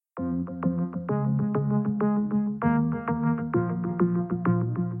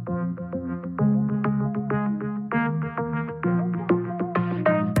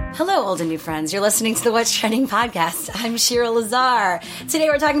Hello, old and new friends. You're listening to the What's Trending podcast. I'm Shira Lazar. Today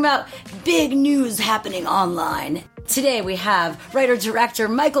we're talking about big news happening online. Today we have writer-director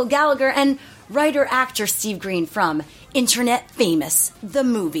Michael Gallagher and writer-actor Steve Greene from Internet Famous, the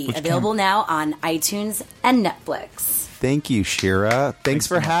movie, available now on iTunes and Netflix. Thank you, Shira. Thanks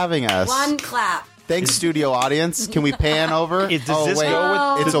for having us. One clap. Thanks, studio audience. Can we pan over? Does this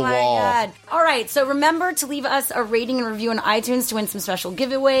go with... It's a wall. God. All right, so remember to leave us a rating and review on iTunes to win some special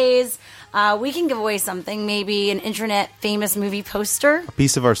giveaways. We can give away something, maybe an Internet Famous movie poster. A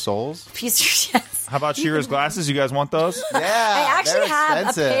piece of our souls. Yes. How about Shira's glasses? You guys want those? Yeah, I actually have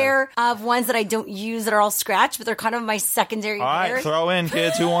expensive. a pair of ones that I don't use that are all scratched, but they're kind of my secondary All right, pair. throw in,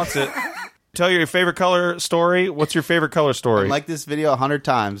 kids. Who wants it? Tell your favorite color story. What's your favorite color story? Like this video 100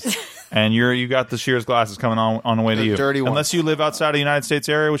 times. And you got the Shira's glasses coming on the way to you. Dirty one. Unless you live outside of the United States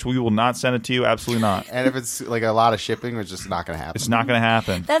area, which we will not send it to you. Absolutely not. And if it's like a lot of shipping, it's just not going to happen. It's not going to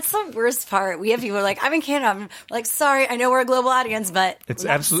happen. That's the worst part. We have people who are like, I'm in Canada. I'm like, sorry, I know we're a global audience, but It's I'm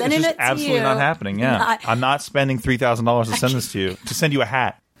not absolutely, sending it's just it to absolutely you. not happening. Yeah, I'm not spending $3,000 to send this to you. To send you a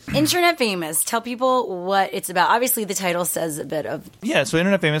hat. Internet Famous. Tell people what it's about. Obviously, the title says a bit of... Yeah, so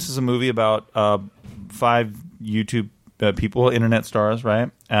Internet Famous is a movie about 5 YouTube people, internet stars,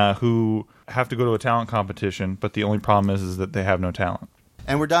 right, who have to go to a talent competition, but the only problem is that they have no talent.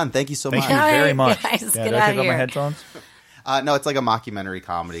 And we're done. Thank you so Thank much. you very much. Guys, Did get I out take of off my here. headphones? No, it's like a mockumentary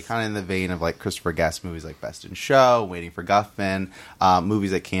comedy, kind of in the vein of like Christopher Guest movies like Best in Show, Waiting for Guffman,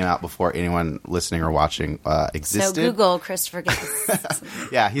 movies that came out before anyone listening or watching existed. So Google Christopher Guest.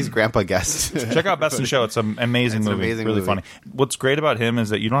 Yeah, he's Grandpa Guest. Check out Best in Show. It's an amazing It's an movie. amazing Really movie. funny. What's great about him is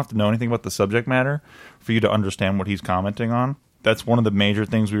that you don't have to know anything about the subject matter for you to understand what he's commenting on. That's one of the major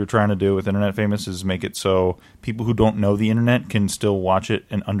things we were trying to do with Internet Famous is make it so people who don't know the internet can still watch it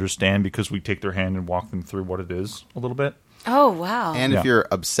and understand because we take their hand and walk them through what it is a little bit. Oh, wow. And Yeah. if you're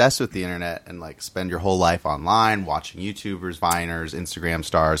obsessed with the internet and like spend your whole life online watching YouTubers, Viners, Instagram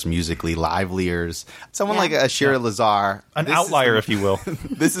stars, Musically, Liveliers, someone Yeah. like a Shira Lazar, An this is outlier, the- if you will.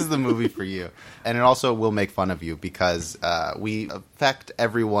 This is the movie for you. And it also will make fun of you because we affect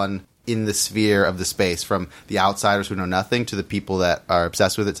everyone in the sphere of the space, from the outsiders who know nothing to the people that are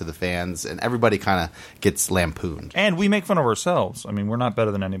obsessed with it to the fans, and everybody kind of gets lampooned. And we make fun of ourselves. I mean, we're not better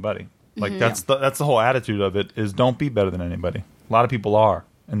than anybody. Like that's the whole attitude of it is don't be better than anybody. A lot of people are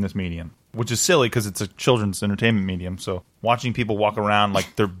in this medium, which is silly because it's a children's entertainment medium. So watching people walk around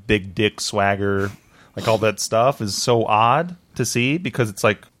like their big dick swagger, like all that stuff is so odd to see because it's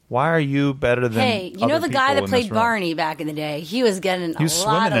like, why are you better than Hey, you know other the guy people that in played this room? Barney back in the day? He was getting He was a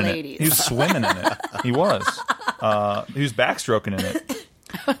lot swimming of in ladies. it. He was swimming in it. He was. He was backstroking in it.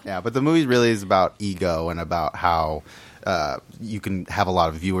 Yeah, but the movie really is about ego and about how you can have a lot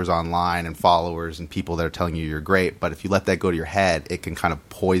of viewers online and followers and people that are telling you you're great, but if you let that go to your head, it can kind of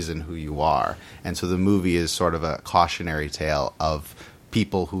poison who you are. And so the movie is sort of a cautionary tale of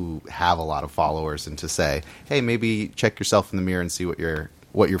people who have a lot of followers and to say, hey, maybe check yourself in the mirror and see what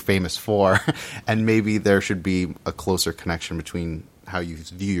you're famous for, and maybe there should be a closer connection between how you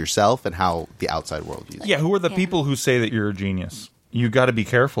view yourself and how the outside world views you. Yeah, who are the people who say that you're a genius? You got to be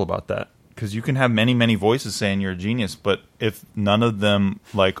careful about that because you can have many, many voices saying you're a genius, but if none of them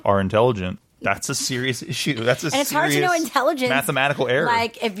like are intelligent, that's a serious issue. That's a And it's hard to know intelligence. mathematical error.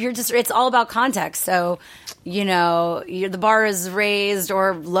 Like, if you're just, it's all about context. So, you know, the bar is raised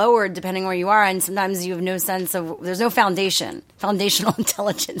or lowered depending where you are, and sometimes you have no sense of, there's no foundational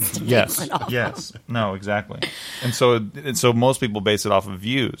intelligence to base it off of. Yes. No, exactly. And so most people base it off of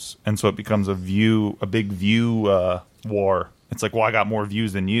views, and so it becomes a big view war. It's like, well, I got more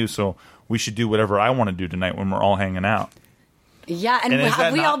views than you, so we should do whatever I want to do tonight when we're all hanging out. Yeah, and And is have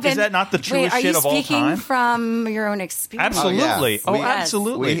that we not- all been? is that not the truest wait, shit of all Are you speaking time? from your own experience? Absolutely. Oh, Oh, yeah.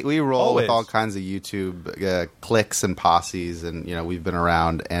 absolutely. We roll Always. with all kinds of YouTube cliques and posses, and we've been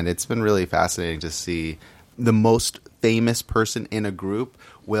around, and it's been really fascinating to see the most famous person in a group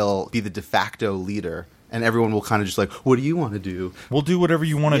will be the de facto leader, and everyone will kind of just like, what do you want to do? We'll do whatever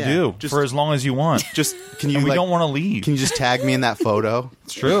you want to Yeah, do just- for as long as you want. Just can you? And we like, don't want to leave. Can you just tag me in that photo?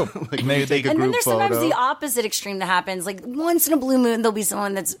 It's true. Like maybe take a And then group there's sometimes photo. the opposite extreme that happens. Like once in a blue moon, there'll be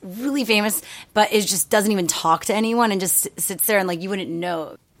someone that's really famous, but it just doesn't even talk to anyone and just sits there and like you wouldn't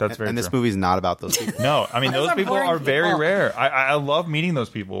know. That's very and true. this movie's not about those people. No, I mean, Those those are people boring are very people. rare. I love meeting those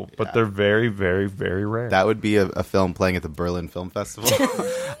people, but they're very, very, very rare. That would be a film playing at the Berlin Film Festival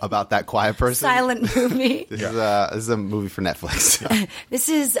about that quiet person. Silent movie. This is a movie for Netflix. This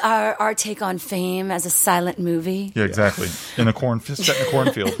is our take on fame as a silent movie. yeah, exactly. Set in a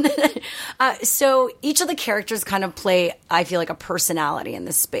cornfield. So each of the characters kind of play, I feel like, a personality in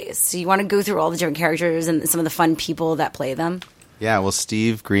this space. So you want to go through all the different characters and some of the fun people that play them? Yeah, well,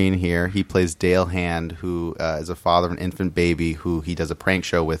 Steve Greene here, he plays Dale Hand, who is a father of an infant baby who he does a prank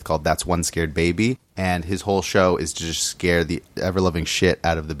show with called That's One Scared Baby. And his whole show is to just scare the ever-loving shit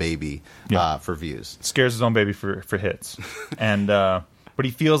out of the baby for views. Scares his own baby for hits. And but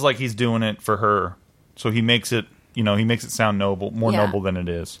he feels like he's doing it for her. So he makes it, he makes it sound noble, more noble than it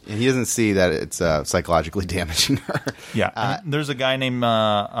is. And he doesn't see that it's psychologically damaging her. Yeah. There's a guy named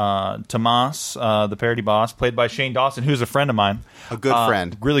Tomas, the parody boss, played by Shane Dawson, who's a friend of mine. A good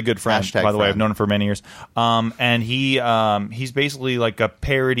friend. Really good friend, Hashtag by the way. friend. I've known him for many years. And he's basically like a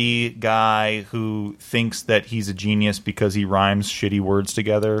parody guy who thinks that he's a genius because he rhymes shitty words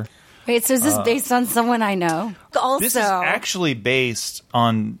together. Wait, so is this based on someone I know? Also, This is actually based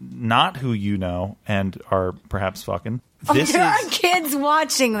on not who you know and are perhaps fucking. This there is are kids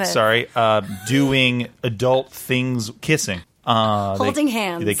watching this. Sorry, doing adult things, kissing. Holding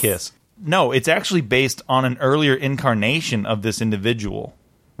hands. They kiss. No, it's actually based on an earlier incarnation of this individual,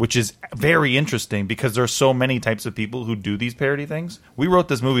 which is very interesting because there are so many types of people who do these parody things. We wrote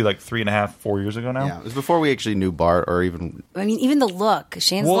this movie like 3.5, 4 years ago now. Yeah, it was before we actually knew Bart or even... I mean, even the look.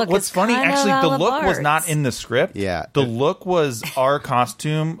 Shane's look what's is funny, kind of actually, a the la look was Bart's. not in the script. Yeah. The look was our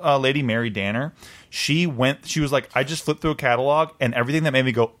costume lady, Mary Danner. She was like, I just flipped through a catalog and everything that made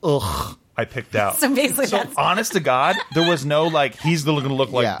me go, ugh, I picked out. So basically that's... honest to God, there was no like, he's going to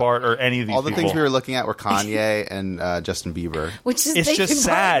look like Bart or any of these All the people. things we were looking at were Kanye and Justin Bieber. Which is It's just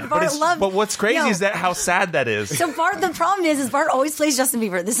sad. Bart But what's crazy is that how sad that is. So Bart, the problem is Bart always plays Justin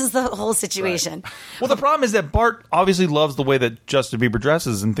Bieber. This is the whole situation. Well, the problem is that Bart obviously loves the way that Justin Bieber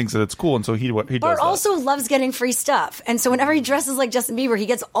dresses and thinks that it's cool, and so he does Bart that. also loves getting free stuff, and so whenever he dresses like Justin Bieber, he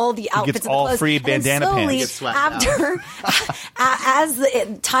gets all the outfits, gets and the all clothes. free And then bandana slowly, pants. He gets swept after as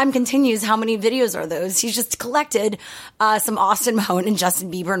the time continues, how many videos are those? He's just collected some Austin Mahone and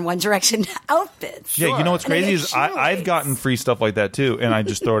Justin Bieber and One Direction outfits. Yeah, you know what's And then crazy it is I've gotten free stuff like that too, and I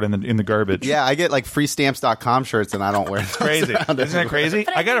just throw it in the garbage. Yeah, I get like freestamps.com shirts and I don't wear them. Crazy, isn't that crazy?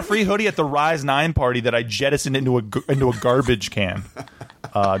 I got a free hoodie at the Rise 9 party that I jettisoned into a garbage can.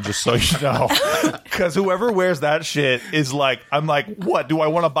 Just so you know, because whoever wears that shit is like, I'm like, what? Do I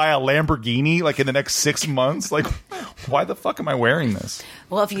want to buy a Lamborghini like in the next 6 months? Like, why the fuck am I wearing this?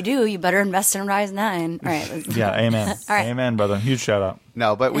 Well, if you do, you better invest in Rise 9. All right. Yeah, amen. All right. Amen, brother. Huge shout out.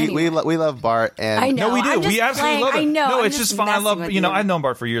 No, but we love Bart. And I know. No, we do. I'm just We absolutely playing. love it. I know. No, I'm it's just fun. I love, messing with I've known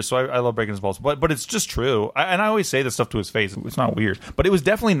Bart for years, so I love breaking his balls. But it's just true. And I always say this stuff to his face. It's not weird. But it was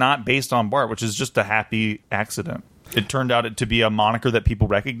definitely not based on Bart, which is just a happy accident. It turned out to be a moniker that people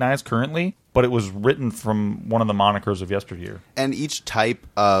recognize currently, but it was written from one of the monikers of yesteryear. And each type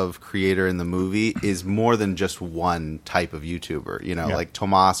of creator in the movie is more than just one type of YouTuber. You know, like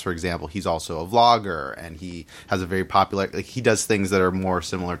Tomas, for example, he's also a vlogger, and he has a very popular... Like, he does things that are more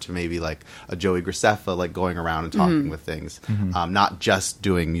similar to maybe like a Joey Graceffa, like going around and talking with things, not just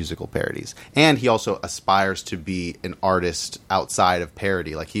doing musical parodies. And he also aspires to be an artist outside of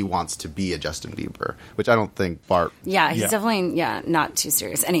parody. Like, he wants to be a Justin Bieber, which I don't think Bart... Yeah, he's definitely not too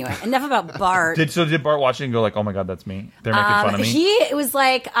serious. Anyway, enough about Bart. Did Bart watch it and go like, oh my God, that's me? They're making fun of me? He was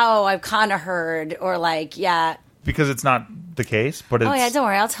like, oh, I've kind of heard, or like, yeah. Because it's not the case, but it's... Oh, yeah, don't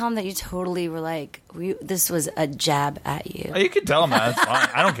worry. I'll tell him that you totally were like, this was a jab at you. You can tell him that. It's fine.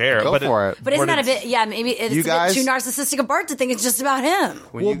 I don't care. Go for it. But isn't that a bit, maybe it's You a guys- bit too narcissistic of Bart to think it's just about him.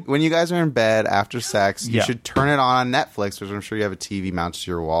 When you guys are in bed after sex, you should turn it on Netflix, because I'm sure you have a TV mounted to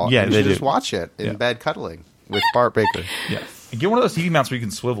your wall. Yeah, and you they should just do. watch it in bed cuddling with Bart Baker. Yeah. Get one of those TV mounts where you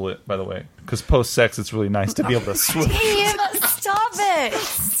can swivel it, by the way. Because post-sex, it's really nice to be able to swivel. Steve, stop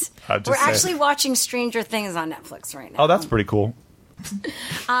it. We're actually watching Stranger Things on Netflix right now. Oh, that's pretty cool.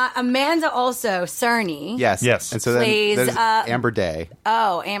 Amanda also, Cerny. Yes. And so Plays, then there's Amber Day.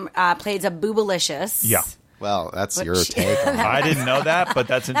 Plays a Boobalicious. Yeah. Well, that's your take on it. I didn't know that, but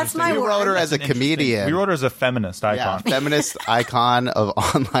that's interesting. my We word. wrote her as a Interesting. comedian. We wrote her as a feminist Yeah, icon. feminist icon of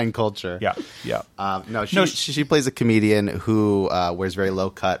online culture. Yeah. She plays a comedian who wears very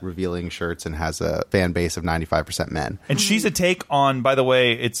low-cut, revealing shirts and has a fan base of 95% men. And she's a take on, by the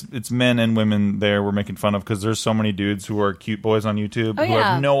way, it's men and women there we're making fun of, because there's so many dudes who are cute boys on YouTube who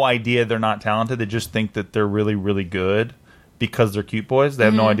have no idea they're not talented. They just think that they're really, really good because they're cute boys. They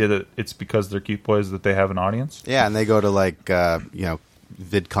have no idea that it's because they're cute boys that they have an audience. Yeah, and they go to like VidCon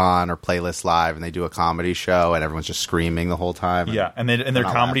or Playlist Live, and they do a comedy show, and everyone's just screaming the whole time. Yeah, and their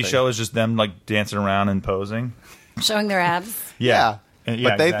not comedy laughing. show is just them like dancing around and posing. Showing their abs. Yeah. And-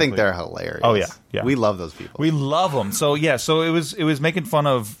 But they exactly. think they're hilarious. Oh, yeah. We love those people. We love them. So it was making fun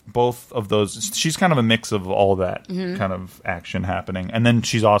of both of those. She's kind of a mix of all that kind of action happening, and then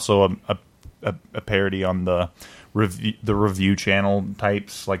she's also a parody on the review channel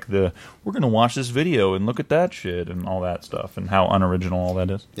types, like we're going to watch this video and look at that shit and all that stuff, and how unoriginal all that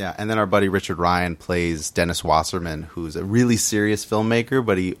is. Yeah, and then our buddy Richard Ryan plays Dennis Wasserman, who's a really serious filmmaker,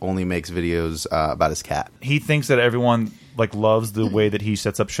 but he only makes videos about his cat. He thinks that everyone loves the way that he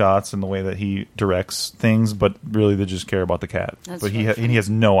sets up shots and the way that he directs things, but really they just care about the cat. That's but really he has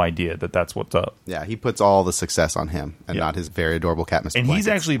no idea that that's what's up. Yeah, he puts all the success on him and not his very adorable cat, Mr. And Blankets. he's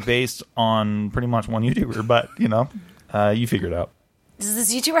actually based on pretty much one YouTuber, but you figure it out. Does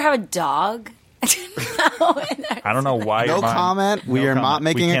this YouTuber have a dog? I don't know why. No you're comment. We are not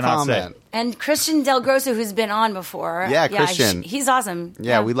making a comment. And Christian Del Grosso, who's been on before. Yeah, Christian. He's awesome.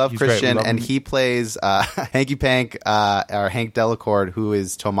 Yeah, we love He's Christian, great. We love and him. he plays Hanky Pank, or Hank Delacourt, who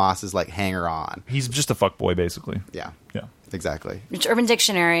is Tomas's hanger-on. He's just a fuckboy, basically. Yeah, Yeah. exactly. Which Urban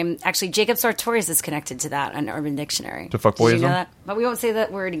Dictionary, actually, Jacob Sartorius is connected to that on Urban Dictionary. To fuckboyism? Did you know that? But we won't say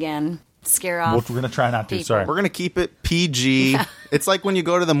that word again. Scare off. We're going to try not to. people. Sorry. We're gonna keep it PG. Yeah. It's like when you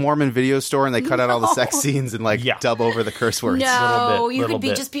go to the Mormon video store and they cut out all the sex scenes and dub over the curse words. No, you little could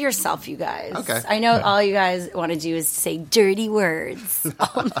bit. just be yourself, you guys. Okay. I know all you guys want to do is say dirty words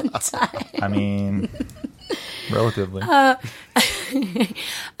all the time. I mean, relatively.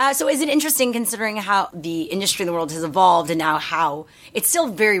 So is it interesting considering how the industry in the world has evolved and now how it's still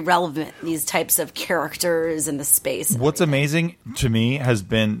very relevant, these types of characters in the space? What's amazing to me has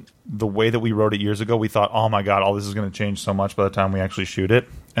been the way that we wrote it years ago. We thought, oh my God, all this is going to change so much by the time we actually shoot it.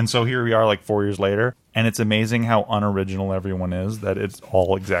 And so here we are 4 years later, and it's amazing how unoriginal everyone is, that it's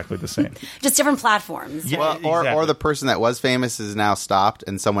all exactly the same. Just different platforms. Yeah. Well, Exactly. or the person that was famous is now stopped,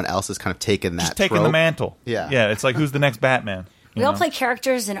 and someone else has kind of taken that. Just taking trope. the mantle. Yeah. Yeah, it's like, who's the next Batman? We all play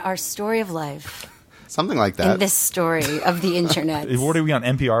characters in our story of life, Something like in that. this story of the internet. What are we on,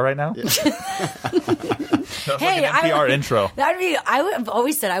 NPR right now? Hey, an NPR intro. I've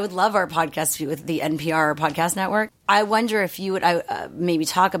always said I would love our podcast to be with the NPR podcast network. I wonder if you would maybe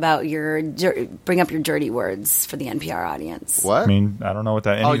talk about bring up your dirty words for the NPR audience. What? I mean, I don't know what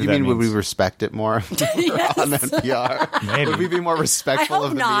that any Oh, of you that mean would we means. respect it more if we were on NPR? Maybe. Would we be more I respectful hope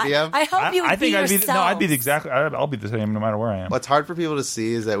of the not. medium? I hope you would I think be I'd be yourself. no, I'd be I'll be the same no matter where I am. What's hard for people to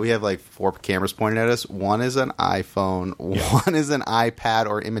see is that we have 4 cameras pointing at us. One is an iPhone, one is an iPad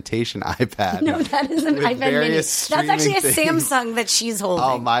or imitation iPad. No, that is an With iPad Mini. various That's actually a streaming things. Samsung that she's holding.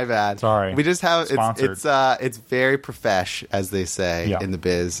 Oh, my bad. Sorry. We just have Sponsored. it's very profesh, as they say Yeah. in the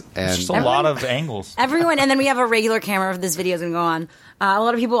biz, and It's just a lot of angles. Everyone, and then we have a regular camera if this video is going to go on. A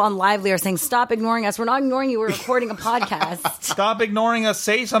lot of people on Lively are saying, "Stop ignoring us. We're not ignoring you. We're recording a podcast." Stop ignoring us.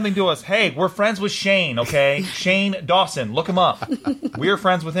 Say something to us. Hey, we're friends with Shane, okay? Shane Dawson. Look him up. We're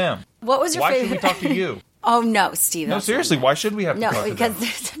friends with him. What was your Why favorite? should we talk to you? Oh no, Steve. No, that's seriously, not why should we have to nice. talk No, to them?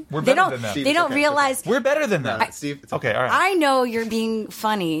 because We're they better don't. than them. They don't Okay, realize. We're better than them. Steve, it's Okay, all right. I know you're being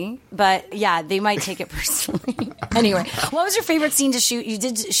funny, but yeah, they might take it personally. Anyway, what was your favorite scene to shoot? You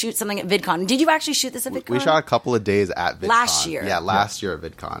did shoot something at VidCon. Did you actually shoot this at VidCon? We shot a couple of days at VidCon. Last year. Yeah, last year at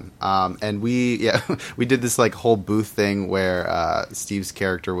VidCon. And we did this whole booth thing where Steve's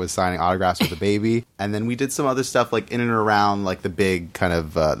character was signing autographs with a baby. And then we did some other stuff in and around the big kind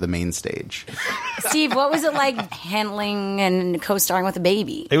of the main stage. Steve, what was it like handling and co-starring with a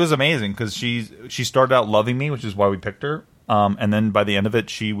baby? It was amazing because she started out loving me, which is why we picked her. And then by the end of it,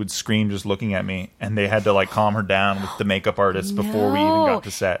 she would scream just looking at me, and they had to calm her down with the makeup artist before we even got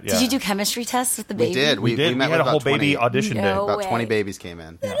to set. Yeah. Did you do chemistry tests with the baby? We did. We did. We met had with a whole about 20 baby audition No day. About way. 20 babies came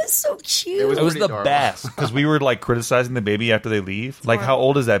in. That is so cute. It was It was pretty the adorable. best because we were criticizing the baby after they leave. How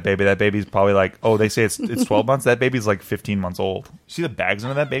old is that baby? That baby's probably oh, they say it's 12 months. That baby's 15 months old. See the bags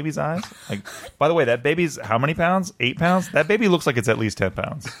under that baby's eyes? By the way, that baby's how many pounds? 8 pounds? That baby looks like it's at least 10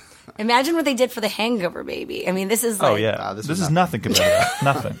 pounds. Imagine what they did for the Hangover baby. I mean, this is Oh yeah, this this was is nothing compared to that.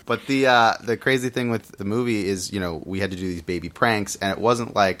 Nothing. But the crazy thing with the movie is, we had to do these baby pranks, and it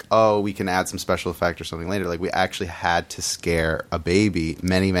wasn't we can add some special effect or something later. We actually had to scare a baby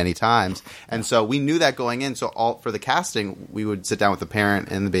many, many times. And so we knew that going in. So for the casting, we would sit down with the parent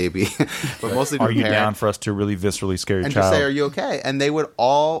and the baby. But mostly the Are you parent, down for us to really viscerally scare your and child? just say, "Are you okay?" And they would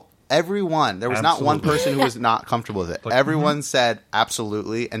all. Everyone. There was not one Absolutely. person who was not comfortable with it. Everyone said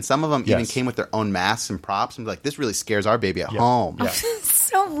absolutely, and some of them even Yes. came with their own masks and props and be like, "This really scares our baby at home." Yeah.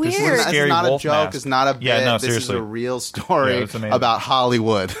 so is weird. a scary It's not a wolf joke. mask. It's not a bit. Yeah, no, this is seriously. a real story Yeah, it's amazing. about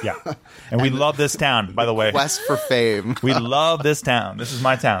Hollywood. Yeah, and we love this town. By the way, Quest for fame. we love this town. This is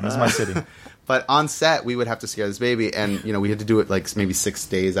my town. This is my city. But on set, we would have to scare this baby, and we had to do it maybe 6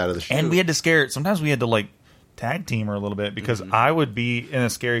 days out of the shoot. And we had to scare it. Sometimes we had to tag team her a little bit because I would be in a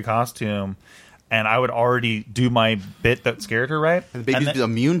scary costume and I would already do my bit that scared her, right? And the baby's then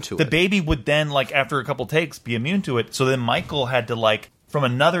immune to the it. baby would then, after a couple takes, be immune to it. So then Michael had to, from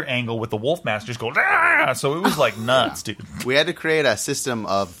another angle with the wolf mask just go, ah! So it was like nuts, dude. We had to create a system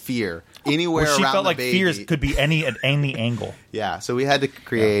of fear anywhere Well, she around felt the like baby. fears could be at any angle. Yeah, so we had to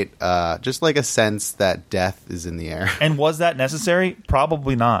create just like a sense that death is in the air. And was that necessary?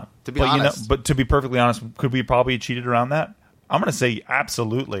 Probably not. To be honest. But to be perfectly honest, could we probably have cheated around that? I'm going to say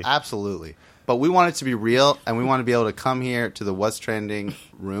absolutely. Absolutely. But we want it to be real, and we want to be able to come here to the What's Trending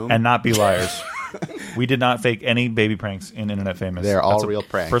room. And not be liars. We did not fake any baby pranks in Internet Famous. They're all That's a real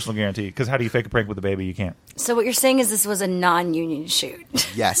pranks. Personal guarantee. Because how do you fake a prank with a baby? You can't. So what you're saying is this was a non-union shoot.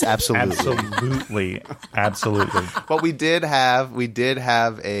 Yes, absolutely. Absolutely. But we did have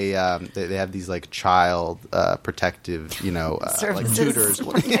a they have these like child protective, like Services. tutors.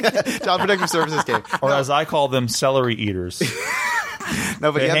 Child protective services came. Or as I call them, celery eaters.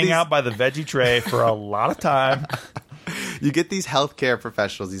 No, but They you have hang these, out by the veggie tray for a lot of time. you get these healthcare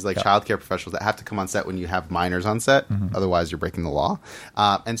professionals, these like childcare professionals that have to come on set when you have minors on set. Mm-hmm. Otherwise, you're breaking the law.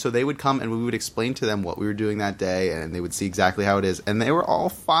 And so they would come and we would explain to them what we were doing that day, and they would see exactly how it is. And they were all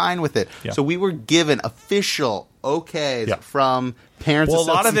fine with it. Yeah. So we were given official okays from parents. Well, a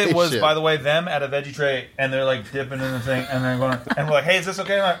lot of it was, Association. by the way, them at a veggie tray, and they're like dipping in the thing, and they're going, and we're like, "Hey, is this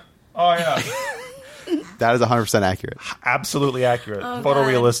okay?" I'm like, "Oh yeah, That is 100% accurate. absolutely accurate, Oh,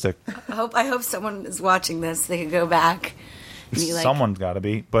 photorealistic." I hope someone is watching this. They could go back. And be like, Someone's got to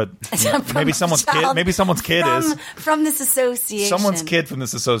be, but From maybe someone's kid. child- Maybe someone's kid is. from this association. Someone's kid from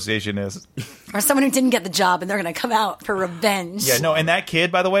this association is. or someone who didn't get the job, and they're going to come out for revenge. Yeah, no, and that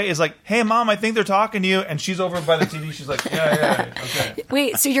kid, by the way, is like, "Hey, mom, I think they're talking to you," and she's over by the TV. She's like, "Yeah, okay."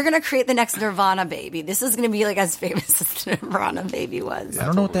 Wait, so you're going to create the next Nirvana baby? This is going to be like as famous as the Nirvana baby was. I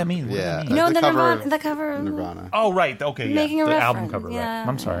don't know what that means. What does that mean? You know the cover Nirvana, the cover. of Nirvana. Oh, right. Okay, yeah. Making a The album reference, cover, yeah. right.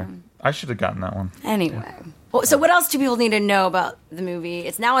 I'm sorry. I should have gotten that one. Anyway. Well, so what else do people need to know about the movie?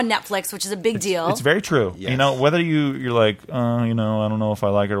 It's now on Netflix, which is a big deal. It's very true. Yes. You know, whether you're like, I don't know if I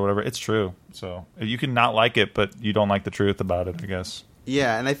like it or whatever, it's true. So you can not like it, but you don't like the truth about it, I guess.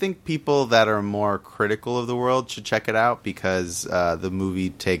 Yeah, and I think people that are more critical of the world should check it out because the movie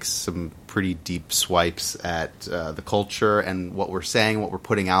takes some pretty deep swipes at the culture and what we're saying, what we're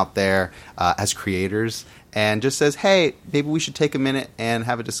putting out there as creators, and just says, hey, maybe we should take a minute and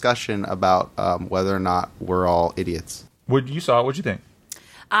have a discussion about whether or not we're all idiots. You saw it. What'd you think?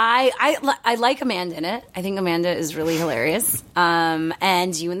 I like Amanda in it. I think Amanda is really hilarious.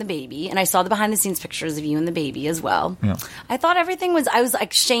 And you and the baby. And I saw the behind the scenes pictures of you and the baby as well. Yeah. I thought everything was. I was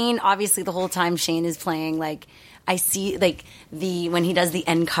like Shane. Obviously, the whole time Shane is playing. Like I see like when he does the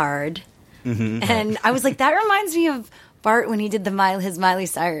end card, and I was like, that reminds me of Bart when he did his Miley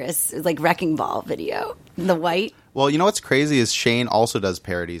Cyrus like Wrecking Ball video, the white. Well, you know what's crazy is Shane also does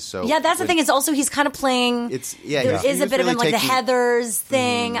parodies. So Yeah, that's the thing. It's also he's kind of playing. There is a bit of him like the Heathers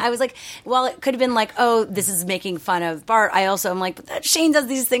thing. I was like, well, it could have been like, oh, this is making fun of Bart. I also am like, but Shane does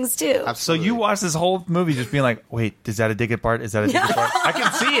these things too. Absolutely. So you watched this whole movie just being like, wait, is that a dig at Bart? Is that a dig at Bart? I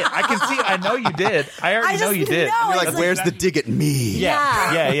can see it. I know you did. I already know you did. know. You're like, It's where's the dig at me?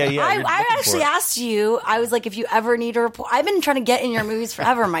 Yeah. You're I looking actually for it. asked you. I was like, if you ever need a report, I've been trying to get in your movies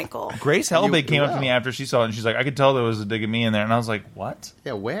forever, Michael. Grace Helbig came up to will. me after she saw it, and she's like, I could tell there was a dig at me in there. And I was like, what?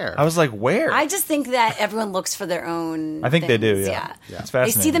 Yeah, where? I was like, where? I just think that everyone looks for their own. I think they do, things, yeah. It's They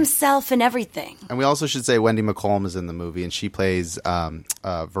fascinating. see themselves in everything. And we also should say Wendy McComb is in the movie, and she plays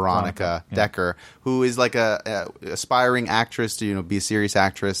Veronica yeah. Decker, who is like a aspiring actress to be a serious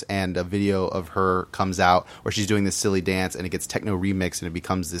actress. And a video of her comes out where she's doing this silly dance, and it gets techno remixed, and it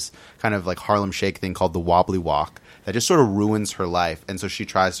becomes this kind of like Harlem Shake thing called the Wobbly Walk that just sort of ruins her life. And so she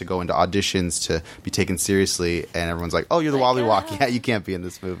tries to go into auditions to be taken seriously, and everyone's like, "Oh, you're the Wobbly Walk. Yeah, you can't be in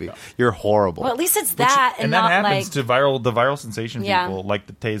this movie. You're horrible." Well, at least it's that, and that not happens like to the viral sensation Yeah. people, like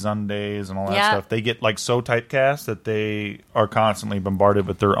the Tay Sundays and all that Yeah. stuff. They get like so typecast that they are constantly bombarded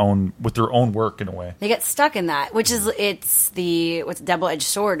with their own work in a way. they get stuck in that, which is it's the double-edged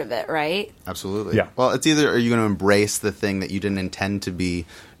sword of it, right? Absolutely. Yeah. Well, it's either are you going to embrace the thing that you didn't intend to be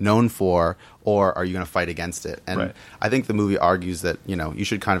known for, or are you going to fight against it? And Right. I think the movie argues that you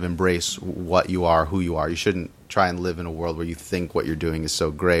should kind of embrace what you are, who you are. You shouldn't try and live in a world where you think what you're doing is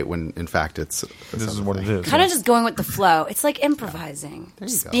so great when in fact this This is what it is. Kind of just going with the flow. It's like improvising, you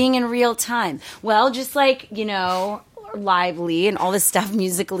just go. being in real time. Well, just like Lively and all this stuff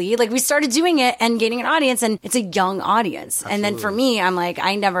musically, like we started doing it and gaining an audience, and it's a young audience. And then for me, I'm like,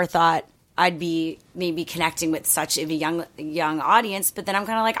 I never thought I'd be maybe connecting with such a young audience, but then I'm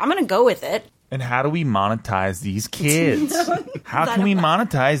kind of like, I'm going to go with it. And how do we monetize these kids? How can we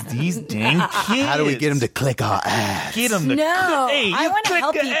monetize these dang kids? How do we get them to click our ads? Get them to hey, I want to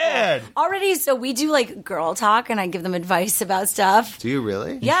help the people. ad. Already, so we do like girl talk, and I give them advice about stuff. Do you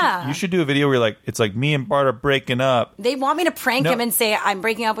really? Yeah. You should do a video where you're like, it's like me and Bart are breaking up. They want me to prank him and say, I'm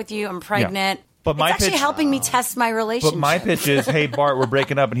breaking up with you, I'm pregnant. Yeah. But my it's actually pitch, helping me test my relationship. But my pitch is, hey, Bart, we're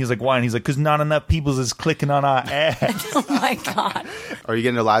breaking up. And he's like, why? And he's like, because not enough people is clicking on our ads. Oh, my God. Or you get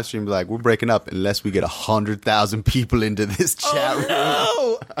in a live stream and be like, we're breaking up unless we get 100,000 people into this chat room.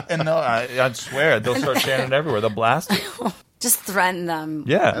 No! And no, I swear, they'll start sharing it everywhere. They'll blast it. Just threaten them.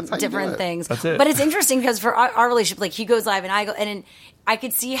 Yeah. That's how you different do it. things. That's it. But it's interesting because for our relationship, like he goes live and I go, and I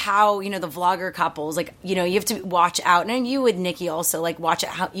could see how, the vlogger couples, like, you have to watch out. And you with Nikki also, like, watch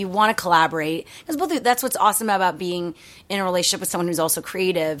out how you want to collaborate. Because that's what's awesome about being in a relationship with someone who's also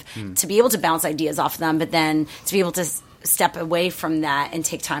creative, to be able to bounce ideas off them, but then to be able to step away from that and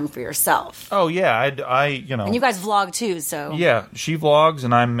take time for yourself. Oh, yeah. I And you guys vlog too, so. Yeah, she vlogs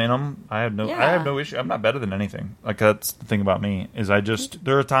and I'm in them. I have no issue. I'm not better than anything. Like, that's the thing about me is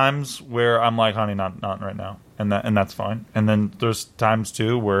there are times where I'm like, honey, not right now, and that's fine. And then there's times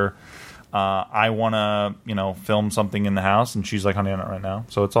too where I want to film something in the house, and she's like, honey, not right now.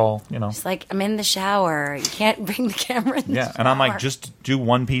 So it's all It's like, I'm in the shower. You can't bring the camera in the shower. And I'm like, just do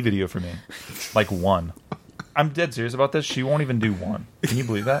one P video for me, like one. I'm dead serious about this. She won't even do one. Can you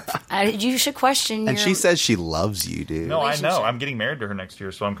believe that? You should question And she says she loves you, dude. No, I know. I'm getting married to her next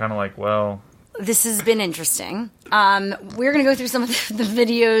year, so I'm kind of like, well. This has been interesting. We're going to go through some of the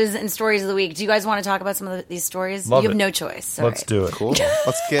videos and stories of the week. Do you guys want to talk about some of these stories? Love you have it. no choice. Let's do it. Cool.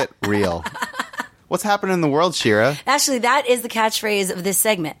 Let's get real. What's happening in the world, Shira? Actually, that is the catchphrase of this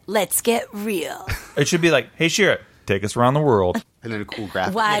segment. Let's get real. It should be like, hey, Shira, take us around the world. And then a cool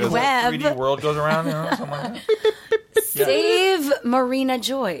graphic. Wide web. 3D world goes around, something like that. Save Marina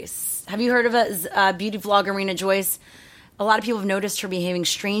Joyce. Have you heard of a beauty vlogger, Marina Joyce? A lot of people have noticed her behaving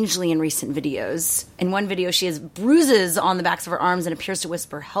strangely in recent videos. In one video, she has bruises on the backs of her arms and appears to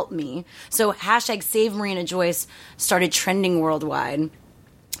whisper, help me. So hashtag Save Marina Joyce started trending worldwide.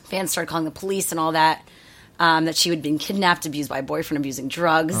 Fans started calling the police and all that. That she had been kidnapped, abused by a boyfriend, abusing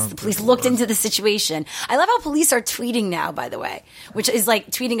drugs. The police looked into the situation. I love how police are tweeting now, by the way, which is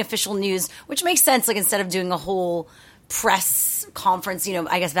like tweeting official news, which makes sense. Like instead of doing a whole press conference,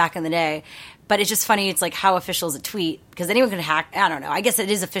 I guess back in the day. But it's just funny. It's like how official is a tweet? Because anyone could hack. I don't know. I guess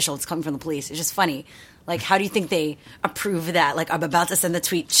it is official. It's coming from the police. It's just funny. Like, how do you think they approve that? Like, I'm about to send the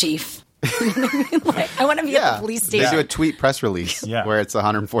tweet, chief. Like, I want to be at the police station. They do a tweet press release where it's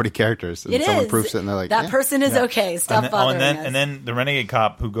 140 characters. And someone proofs it and they're like, that person is okay. Stop bothering us. And then the renegade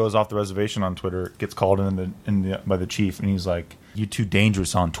cop who goes off the reservation on Twitter gets called by the chief, and he's like, "You too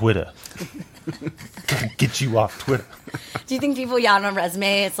dangerous on Twitter. Gotta get you off Twitter." Do you think people on a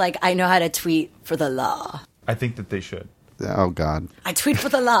resume, it's like, I know how to tweet for the law? I think that they should. Oh, God. I tweet for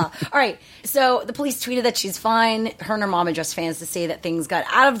the law. All right. So the police tweeted that she's fine. Her and her mom addressed fans to say that things got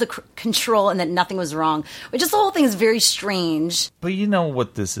out of the control and that nothing was wrong. But just the whole thing is very strange. But you know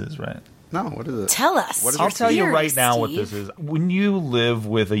what this is, right? No, what is it? Tell us. What is I'll it? tell you Theory, right now Steve. what this is. When you live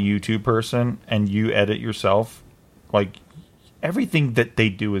with a YouTube person and you edit yourself, like, everything that they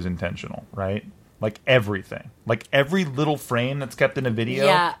do is intentional, right? Like, everything. Like, every little frame that's kept in a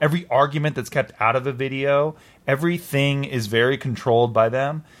video, every argument that's kept out of a video, everything is very controlled by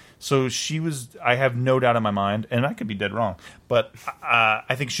them. So I have no doubt in my mind, and I could be dead wrong, but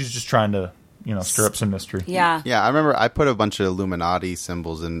I think she's just trying to, stir up some mystery. Yeah. Yeah, I remember I put a bunch of Illuminati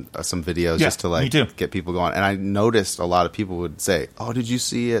symbols in some videos just to me too. get people going. And I noticed a lot of people would say, oh, did you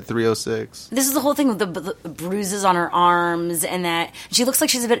see it 306? This is the whole thing with the bruises on her arms and that she looks like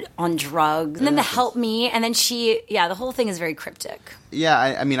she's a bit on drugs. And then the help me. And then the whole thing is very cryptic. Yeah,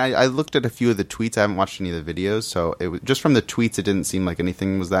 I looked at a few of the tweets. I haven't watched any of the videos. So it was, just from the tweets, it didn't seem like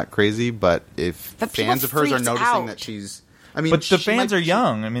anything was that crazy. But if fans of hers are noticing that she's... but the fans are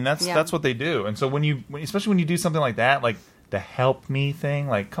young. I mean, that's what they do. And so especially when you do something like that, like the help me thing,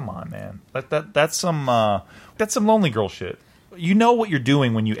 like, come on, man, that's some lonely girl shit. You know what you're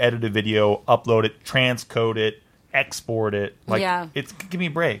doing when you edit a video, upload it, transcode it, export it. Like, give me a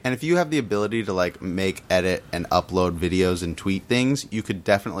break. And if you have the ability to like make, edit, and upload videos and tweet things, you could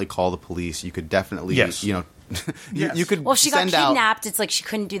definitely call the police. You could definitely, you could. Well, she got kidnapped. It's like she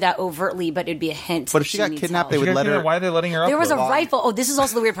couldn't do that overtly, but it'd be a hint. But if she got kidnapped, they would let her. Why are they letting her upload? There was a rifle. Oh, this is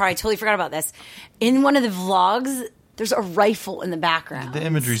also the weird part. I totally forgot about this. In one of the vlogs, there's a rifle in the background. The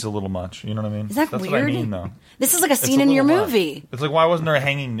imagery's a little much. You know what I mean? Is that That's weird? What I mean, though. This is like a scene in your movie. It's like, why wasn't there a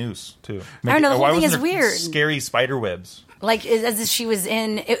hanging noose too? I don't know. The whole thing is there weird. Scary spider webs. Like as if she was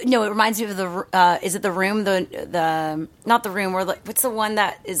in. It reminds me of the. Is it The Room? The not The Room. Or like, what's the one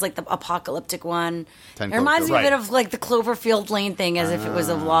that is like the apocalyptic one? It reminds me a bit of like the Cloverfield Lane thing, as if it was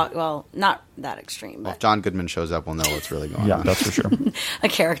a vlog. Well, not that extreme. Well, But if John Goodman shows up, we'll know what's really going Yeah, on. that's for sure. a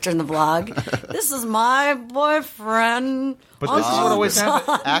character in the vlog. This is my boyfriend. But this is what always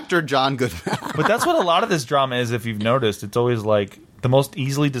happens. Actor John Goodman. But that's what a lot of this drama is, if you've noticed. It's always like the most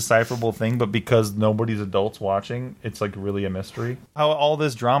easily decipherable thing, but because nobody's adults watching, it's like really a mystery. How all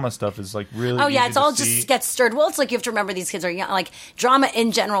this drama stuff is like really easy It's all to see. just gets stirred. Well, it's like you have to remember these kids are young. Like drama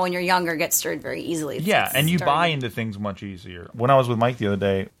in general when you're younger gets stirred very easily. Yeah, and you buy into things much easier. When I was with Mike the other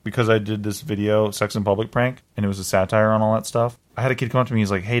day, because I did this video, Sex in Public prank, and it was a satire on all that stuff, I had a kid come up to me,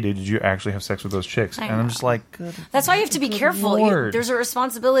 he's like, hey, dude, did you actually have sex with those chicks? And I'm just like, good. That's why you have to be careful. There's a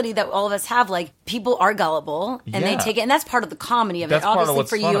responsibility that all of us have. Like, people are gullible, and they take it, and that's part of the comedy of That's it. part of Obviously, what's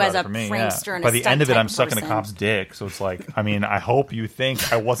for fun you about as it a for me, prankster and by a the end of it, stunt I'm type sucking a person. cop's dick. So it's like, I mean, I hope you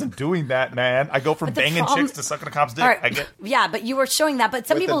think I wasn't doing that, man. I go from But the banging problem- chicks to sucking a cop's dick. All right. I get. Yeah, but you were showing that. But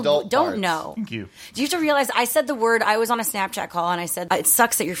some With people adult don't parts. know. Thank you. Do you have to realize I said the word, I was on a Snapchat call, and I said, it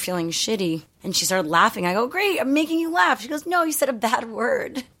sucks that you're feeling shitty. And she started laughing. I go, great, I'm making you laugh. She goes, no, you said a bad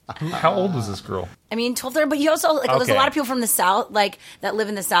word. How old was this girl? I mean, 12, 13, but you also, like, there's a Okay. lot of people from the South, like, that live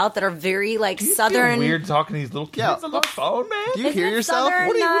in the South that are very, like, You feel Southern. weird talking to these little kids Yeah. on the phone, man. Do you Isn't hear it yourself? Southern,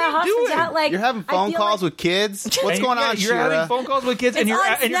 What are you doing? hospitality? Like, You're having I phone feel calls like- with kids? What's And going on, You're having Shira? phone calls with kids, and It's you're on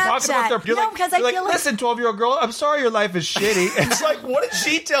talking about Snapchat. their. You're No, like, because I you're like, feel like- listen, 12-year-old girl, I'm sorry your life is shitty. It's like, what did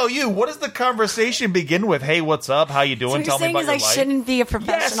she tell you? What does the conversation begin with? Hey, what's up? How you doing? So what Tell you're me saying about is your I life. shouldn't be a Yes,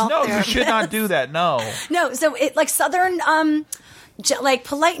 professional no, you therapist. should not do that. No. No, so it like Southern, like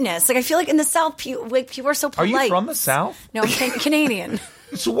politeness. Like I feel like in the South, people are so Are polite. you from the South? No, I'm Canadian.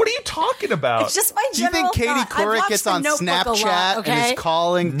 So what are you talking about? It's just my Do you general think Katie thought. I've Couric watched gets The on Notebook a Snapchat lot, okay? and is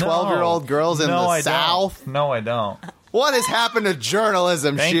calling 12-year-old girls in No, the I South? Don't. No, I don't. What has happened to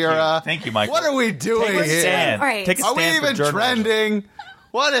journalism, Thank Shira? you. Thank you, Michael. What are we doing Take a here? stand. All right. Take a Are stand we for even journalism. trending?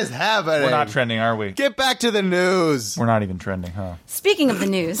 What is happening? We're not trending, are we? Get back to the news. We're not even trending, huh? Speaking of the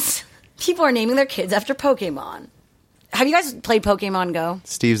news, people are naming their kids after Pokemon. Have you guys played Pokemon Go?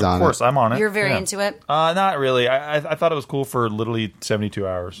 Steve's on Of course, I'm on it. You're very Yeah. into it? Not really. I thought it was cool for literally 72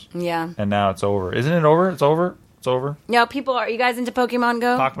 hours. Yeah. And now it's over. Isn't it over? It's over? It's over? No, people are you guys into Pokemon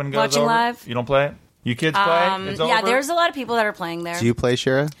Go? Pokemon Go's Watching over? live? You don't play it? You kids play? It's Yeah, over? there's a lot of people that are playing there. Do you play,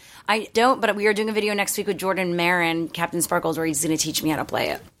 Shira? I don't, but we are doing a video next week with Jordan Marin, Captain Sparkles, where he's going to teach me how to play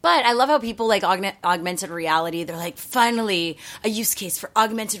it. But I love how people like augmented reality. They're like, finally, a use case for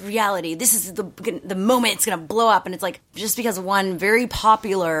augmented reality. This is the moment it's going to blow up. And it's like, just because one very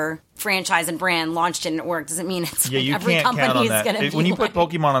popular franchise and brand launched it and it worked doesn't mean it's Yeah, like you every can't company count on is that. going to be When you like, put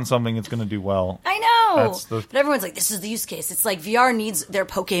Pokemon on something, it's going to do well. I know. That's the- But everyone's like, this is the use case. It's like VR needs their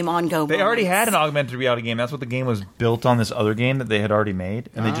Pokemon Go They already moments. had an augmented reality game. That's what the game was built on, this other game that they had already made.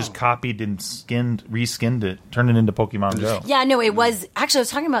 And they just copied and reskinned it, turned it into Pokemon Go. Yeah, no, it was actually. I was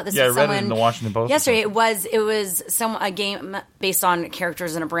talking about this Yeah, I with read it someone in the Washington Post. yesterday. It was a game based on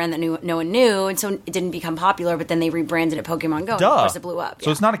characters in a brand that no one knew, and so it didn't become popular. But then they rebranded it Pokemon Go, and Duh. of course it blew up. So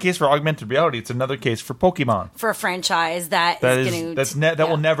it's not a case for augmented reality. It's another case for Pokemon. for a franchise that That is is going that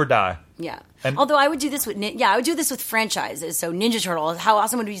will never die. Yeah. And- Although I would do this with I would do this with franchises. So Ninja Turtle, how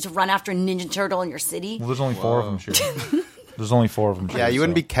awesome would it be to run after a Ninja Turtle in your city? Well, there's only 4 of them. Sure. There's only 4 of them. Yeah, you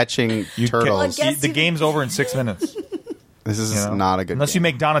wouldn't be catching turtles. Well, I guess The you- game's over in 6 minutes. This is You know? not a good Unless game. you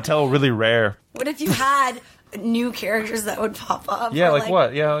make Donatello really rare. What if you had new characters that would pop up? Yeah, or like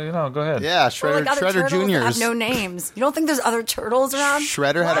what? Yeah, go ahead. Yeah, Or Shredder, like other Shredder turtles that Juniors. have no names. You don't think there's other turtles around?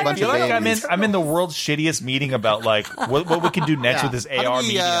 Shredder had a Why bunch are of I feel like babies. I'm in the world's shittiest meeting about like what we can do next with this AR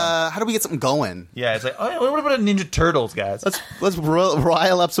medium. How do we get something going? Yeah, it's like, oh, what about Ninja Turtles, guys? Let's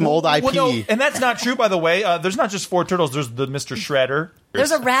rile up some old IP. Well, no, and that's not true, by the way. There's not just 4 turtles. There's the Mr. Shredder.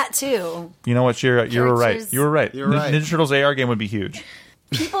 There's a rat too. You know what, Shira? You were right. Characters. You were right. You're right. Ninja Turtles AR game would be huge.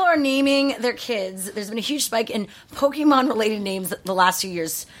 People are naming their kids. There's been a huge spike in Pokemon-related names the last 2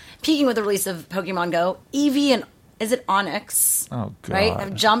 years, peaking with the release of Pokemon Go. Eevee and is it Onyx? Oh, God. Right,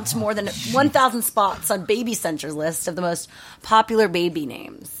 have jumped more than 1,000 spots on Baby Center's list of the most popular baby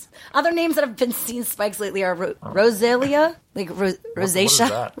names. Other names that have been seen spikes lately are Roselia, like Rosacea,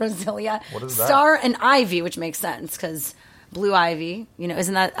 that? Roselia, What is that? Star, and Ivy, which makes sense because Blue Ivy. You know,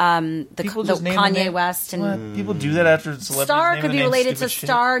 isn't that the People just name the Kanye name- West and What? People do that after celebrities Star name could the be name related to stupid shit.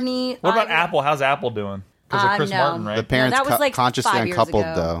 Starny. What about Ivy. Apple? How's Apple doing? Because of Chris no. Martin, right? The parents that was like consciously 5 years uncoupled,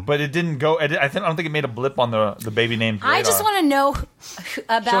 ago. though. But it didn't go. I don't think it made a blip on the baby name. I just want to know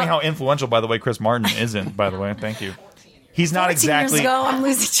about Showing how influential, by the way, Chris Martin isn't. By the way, thank you. He's not 14 exactly. years ago. I'm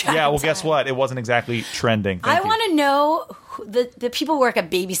losing track. Yeah, of well, guess time. what? It wasn't exactly trending. I want to know the people who work at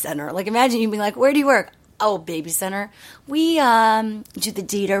Baby Center. Like, imagine you being like, "Where do you work?" Baby Center. We do the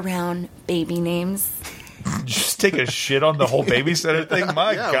data around baby names. Just take a shit on the whole babysitter thing.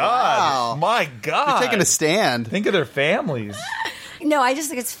 My Yeah, God, wow. my God! You're taking a stand. Think of their families. No, I just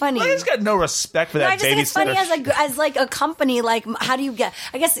think it's funny. I just got no respect for No, that I just think it's funny babysitter. as like a company. Like, how do you get?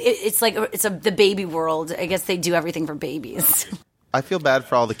 I guess it's like the baby world. I guess they do everything for babies. I feel bad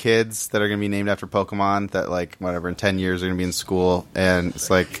for all the kids that are going to be named after Pokemon that, like, whatever, in 10 years are going to be in school. And it's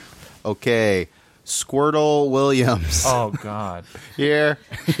like, okay, Squirtle Williams. Oh God! Here,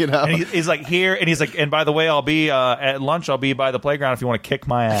 you know. And he's like here, and he's like, and by the way, I'll be at lunch. I'll be by the playground if you want to kick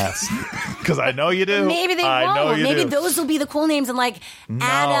my ass, because I know you do. Maybe they I know won't. you Maybe do. those will be the cool names, and like No.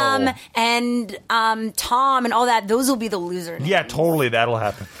 Adam and Tom and all that. Those will be the loser names. Yeah, totally. That'll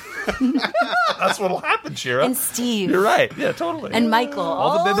happen. That's what'll happen, Shira. And Steve. You're right. Yeah, totally. And Michael.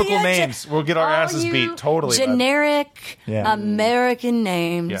 All the biblical names. We'll get our all asses you beat. Totally. bud. Generic Yeah. American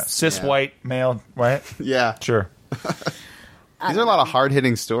names. Yeah, cis Yeah. white male, right? Yeah. Sure. These are a lot of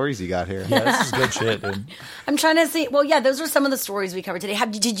hard-hitting stories you got here. Yeah, this is good shit, dude. I'm trying to see. Well, yeah, those are some of the stories we covered today.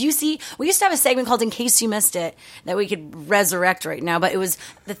 Did you see? We used to have a segment called "In Case You Missed It" that we could resurrect right now, but it was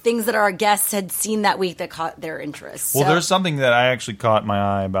the things that our guests had seen that week that caught their interest. Well, So- there's something that I actually caught my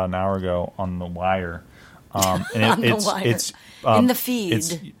eye about an hour ago on The Wire. And On The it's, Wire. It's In the feed.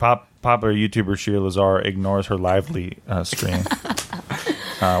 It's popular YouTuber Shira Lazar ignores her lively stream,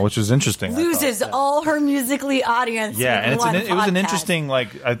 which is interesting. I thought. loses all her musically audience. Yeah, with and one it was an podcast.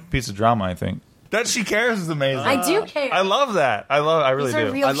 interesting piece of drama. I think that she cares is amazing. I do care. I love that. I really These are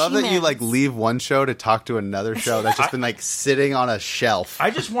do. real I love that you, humans. like, leave one show to talk to another show that's just been, like, sitting on a shelf. I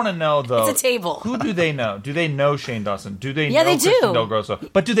just want to know though. It's a table. Who do they know? Do they know Shane Dawson? Do they Yeah, know they do. Kristen Del Grosso?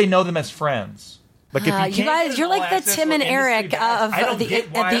 But do they know them as friends? Like if You can't guys- get you're an like the all-access Tim for and industry Eric guys, of I don't the- get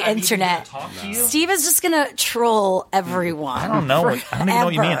at why the I need to internet. talk to you. Steve is just gonna troll everyone. I don't know. I don't even know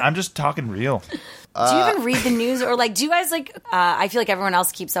what you mean. forever. I'm just talking real. Do you even read the news, or like, do you guys like? I feel like everyone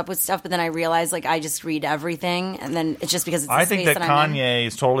else keeps up with stuff, but then I realize like I just read everything, and then it's just because it's the I think space that I'm in. Kanye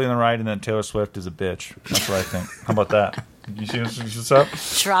is totally in the right and that Taylor Swift is a bitch. That's what I think. How about that? You see what's up?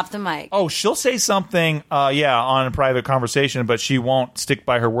 Drop the mic. Oh, she'll say something, on a private conversation, but she won't stick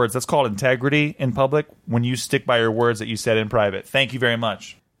by her words. That's called integrity in public, when you stick by your words that you said in private. Thank you very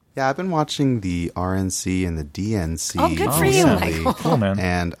much. Yeah, I've been watching the RNC and the DNC. Oh, good for you, Michael. Cool, man.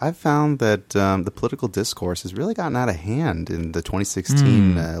 And I've found that the political discourse has really gotten out of hand in the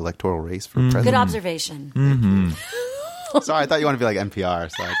 2016 electoral race for Good president. observation. Sorry, I thought you wanted to be like NPR,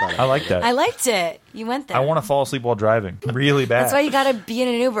 so I thought I like that. I liked it. You went there. I want to fall asleep while driving. Really bad. That's why you got to be in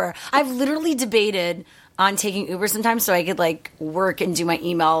an Uber. I've literally debated on taking Uber sometimes so I could like work and do my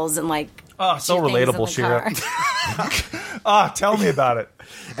emails and like. Oh, so do things in relatable, the Shira. car. Tell me about it.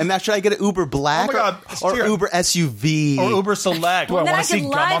 And now should I get an Uber Black Oh my God, or Shira. Uber SUV? Or Uber Select. What, I Then want to see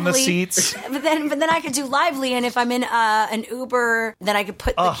could gum on the lively- seats. But then I could do lively, and if I'm in an Uber, then I could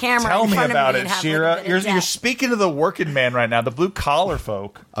put the camera Tell in me front about of me it, and have Shira. like, a bit You're of you're depth. speaking to the working man right now, the blue collar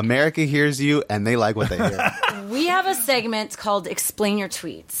folk. America hears you, and they like what they hear. We have a segment called "Explain Your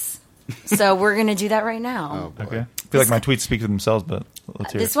Tweets," so we're going to do that right now. Oh, boy. Okay. I feel like my tweets speak for themselves, but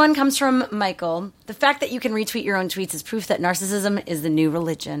let's hear This it. one comes from Michael. The fact that you can retweet your own tweets is proof that narcissism is the new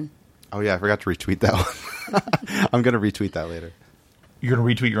religion. Oh, yeah, I forgot to retweet that one. I'm going to retweet that later. You're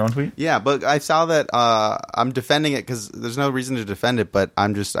going to retweet your own tweet? Yeah, but I saw that I'm defending it because there's no reason to defend it, but I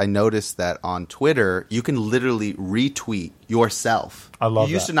noticed that on Twitter, you can literally retweet yourself. I love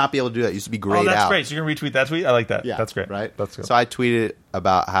You used that. to not be able to do that. It used to be grayed Oh, that's out. great. So you're going to retweet that tweet? I like that. Yeah, That's great. Right? That's good. So I tweeted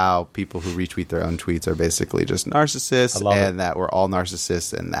about how people who retweet their own tweets are basically just narcissists, I love and it. that we're all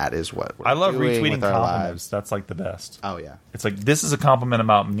narcissists, and that is what we're I love doing retweeting with our compliments. lives. That's like the best. Oh, yeah. It's like, this is a compliment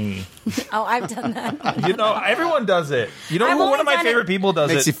about me. Oh, I've done that. You know, everyone does it. You know, I've who one only of my done it- favorite people does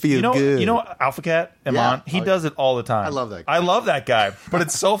Makes it. you feel good. You know, Alpha Cat Iman. Yeah. He Oh, does it all the time. I love that guy. I love that guy, but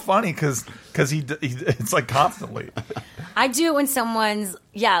it's so funny because it's like constantly. I do it when someone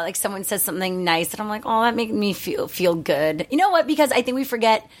says something nice, and I'm like, oh, that makes me feel good. You know what? Because I think we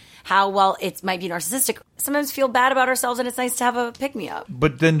forget how, well, it might be narcissistic. Sometimes feel bad about ourselves, and it's nice to have a pick-me-up.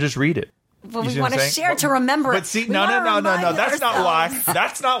 But then just read it. But You we see what want I'm to saying? share to remember. But see, We no. wanna remind That's not why. ourselves.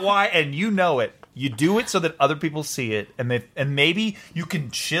 That's not why, and you know it. You do it so that other people see it, and maybe you can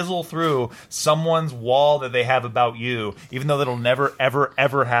chisel through someone's wall that they have about you, even though that'll never, ever,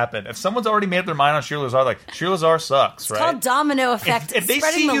 ever happen. If someone's already made up their mind on Shira Lazar, like, Shira Lazar sucks, It's right? called domino effect. If they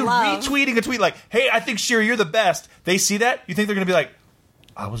Spreading see the you love. retweeting a tweet like, hey, I think Shira, you're the best, they see that, you think they're going to be like,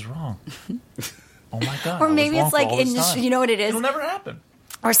 I was wrong. Oh my God. Or I was maybe wrong it's for like, all this time. you know what it is? It'll never happen.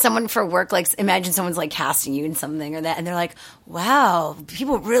 Or someone for work, like imagine someone's like casting you in something or that, and they're like, "Wow,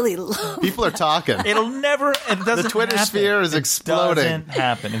 people really love." People are talking. It'll never. It doesn't. The Twitter happen. sphere is exploding. Doesn't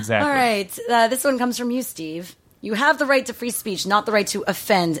happen exactly. All right, this one comes from you, Steve. You have the right to free speech, not the right to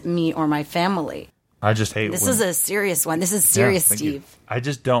offend me or my family. I just hate. This is a serious one. This is serious, thank Steve. you. I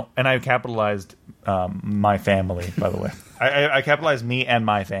just don't, and I capitalized my family. By the way, I capitalized me and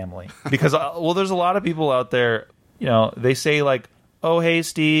my family because there's a lot of people out there. You know, they say like, "Oh, hey,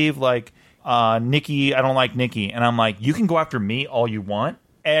 Steve, like Nikki, I don't like Nikki," and I'm like, "You can go after me all you want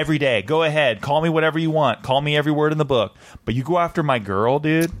every day. Go ahead, call me whatever you want. Call me every word in the book. But you go after my girl,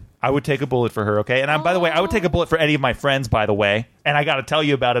 dude." I would take a bullet for her, okay? And by the way, I would take a bullet for any of my friends, by the way. And I got to tell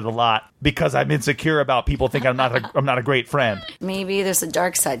you about it a lot because I'm insecure about people think I'm not a great friend. Maybe there's a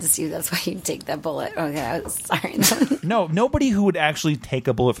dark side to Steve. That's why you take that bullet. Okay, I was sorry. No, nobody who would actually take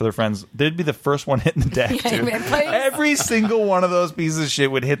a bullet for their friends, they'd be the first one hitting the deck, dude. Every single one of those pieces of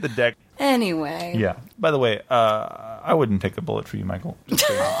shit would hit the deck. Anyway. Yeah. By the way, I wouldn't take a bullet for you, Michael.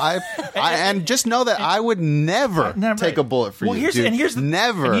 And just know that I would never take a bullet for you. Here's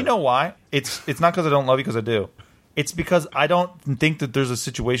never. And you know why? It's not because I don't love you, because I do. It's because I don't think that there's a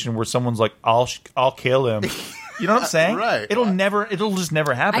situation where someone's like, I'll kill him. You know what I'm saying? Right. It'll just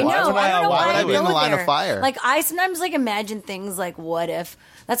never happen. I know. I don't know why would I be in the go line there. of fire? Like I sometimes like imagine things like what if.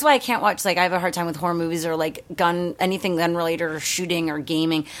 That's why I can't watch. Like I have a hard time with horror movies or like anything gun related or shooting or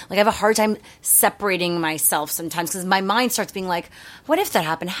gaming. Like I have a hard time separating myself sometimes because my mind starts being like, what if that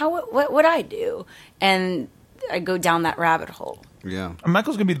happened? What would I do? And I go down that rabbit hole. Yeah.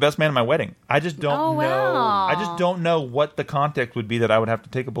 Michael's gonna be the best man at my wedding. I just don't know. Wow. I just don't know what the context would be that I would have to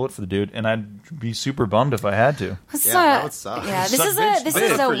take a bullet for the dude, and I'd be super bummed if I had to. That would suck. Yeah, this Suck, is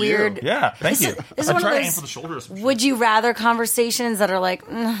bitch. a For you. weird. Yeah, thank you. This is I one of try to those aim for the shoulder. Or some shit. would you rather conversations that are like,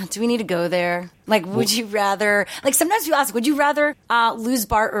 do we need to go there? Like, would you rather? Like sometimes you ask, would you rather lose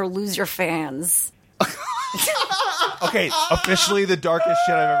Bart or lose your fans? Okay, officially the darkest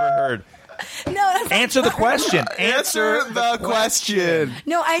shit I've ever heard. No, that's Answer the question. Answer the question.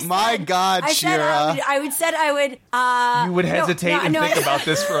 No, I said, My God, I said Shira. I would. You would hesitate and think about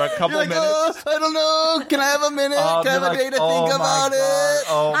this for a couple You're like, minutes. I don't know. Can I have a minute? Can I have a day to think about it?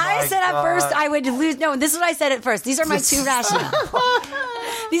 Oh I said at first I would lose. No, this is what I said at first. These are my two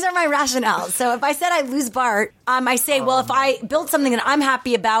rationales. These are my rationales. So if I said I lose Bart, I say, well, if I build something that I'm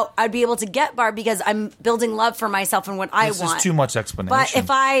happy about, I'd be able to get Bart because I'm building love for myself and what I want. This is too much explanation. But if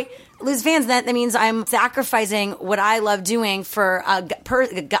I lose fans, that means I'm sacrificing what I love doing for another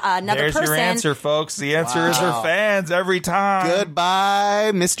There's person. your answer, folks. The answer is her fans every time.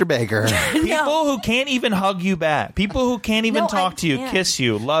 Goodbye, Mr. Baker. People who can't even hug you back. People who can't even No, talk I to you, can't. kiss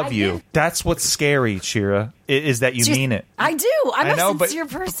you, love you. can't. That's what's scary, Shira, is that you mean it. I do. I'm I know, a but- sincere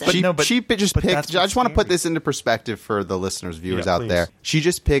person. but no, She just but picked. that's I what's just want to put scary. this into perspective for the listeners, viewers Yeah, out please. there. She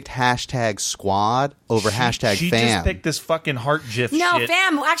just picked hashtag squad over hashtag She fam. just picked this fucking heart gif No, shit.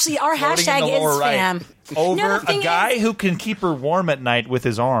 fam. Actually, our floating in hashtag the lower is right. fam. Over No, the a thing guy is- who can keep her warm at night with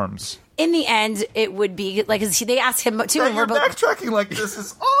his arms. In the end, it would be like 'cause they asked him too, and we're both. backtracking like this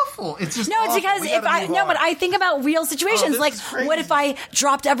is awful. It's just No, it's because but I think about real situations. this Like, is crazy. what if I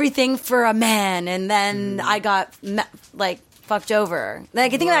dropped everything for a man and then I got fucked over? Like, I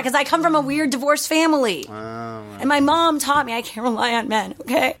can think of that because I come from a weird divorced family, and my mom taught me I can't rely on men.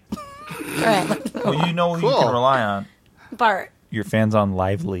 Okay, all right, Well, you know who you Cool. can rely on. Bart. Your fans on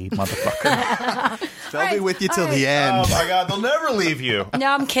Lively, motherfucker. They'll be with you till the end. Oh my god, they'll never leave you. No,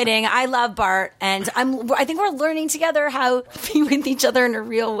 I'm kidding. I love Bart, and I think we're learning together how to be with each other in a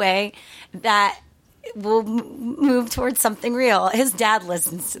real way that will move towards something real. His dad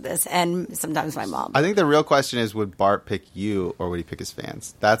listens to this, and sometimes my mom. I think the real question is, would Bart pick you or would he pick his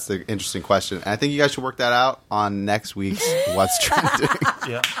fans? That's the interesting question. And I think you guys should work that out on next week's What's Trending.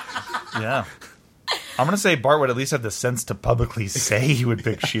 Yeah. I'm going to say Bart would at least have the sense to publicly say he would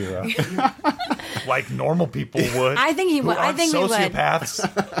pick Shira. Like normal people would. I think he would. I think we would. sociopaths.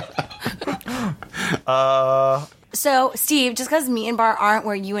 So, Steve, just because me and Bart aren't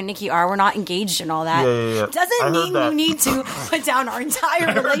where you and Nikki are, we're not engaged and all that, Yeah. I doesn't heard mean that. you need to put down our entire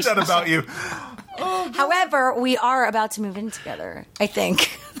I heard relationship. that about you. However, we are about to move in together, I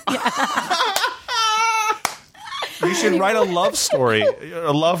think. You should write a love story,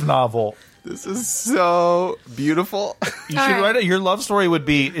 a love novel. This is so beautiful. You All should right. write it. Your love story would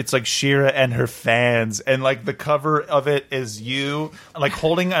be, it's like Shira and her fans, and like the cover of it is you like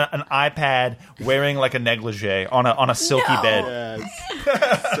holding an iPad, wearing like a negligee on a silky No. bed.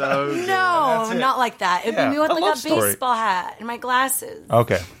 So good. No, That's it. not like that. It'd Yeah, be me with a like love a story. baseball hat and my glasses.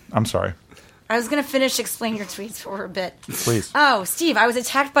 Okay, I'm sorry. I was going to finish explaining your tweets for a bit. Please. Oh, Steve, I was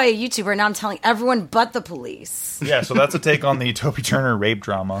attacked by a YouTuber. Now I'm telling everyone but the police. Yeah, so that's a take on the Toby Turner rape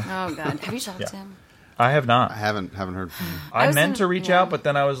drama. Oh, God. Have you talked to him? I have not. I haven't heard from him. I meant to reach out, but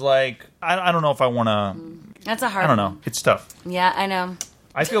then I was like, I don't know if I want to. That's a hard I don't know. It's tough. Yeah, I know.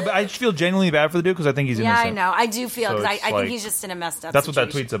 I feel genuinely bad for the dude because I think he's innocent. Yeah, I know. I do feel, because So I think he's just in a messed up That's situation. what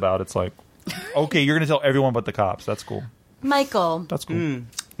that tweet's about. It's like, okay, you're going to tell everyone but the cops. That's cool. Michael. That's cool.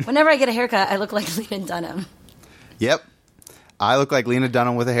 Whenever I get a haircut, I look like Lena Dunham. Yep. I look like Lena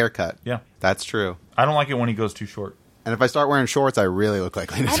Dunham with a haircut. Yeah. That's true. I don't like it when he goes too short. And if I start wearing shorts, I really look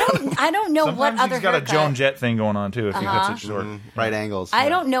like Lena Dunham. I don't know Sometimes what other he's got haircut. a Joan Jett thing going on, too, if he cuts it short. Right angles. I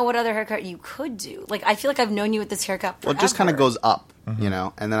don't know what other haircut you could do. Like, I feel like I've known you with this haircut forever. Well, it just kind of goes up, you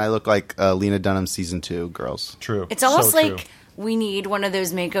know? And then I look like Lena Dunham season 2 girls. True. It's almost So like true. we need one of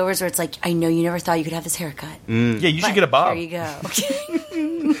those makeovers where it's like, I know you never thought you could have this haircut. Yeah, you But should get a bob. Here you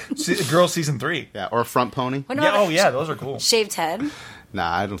go. Girls season 3. Yeah, or a front pony. What Yeah, about oh, yeah, those are cool. shaved head? Nah,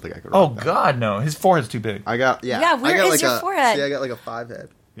 I don't think I could Oh, rock that. God, no. His forehead's too big. I got, Yeah, I where got is like your forehead? See, I got like a 5 head.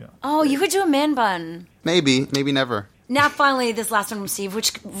 Yeah. Oh, you could do a man bun. Maybe never. Now, finally, this last one from Steve,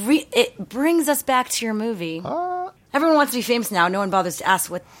 which it brings us back to your movie. Everyone wants to be famous now. No one bothers to ask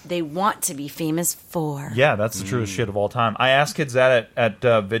what they want to be famous for. Yeah, that's the truest shit of all time. I asked kids that at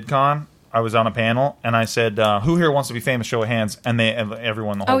VidCon. I was on a panel, and I said, who here wants to be famous? Show of hands. And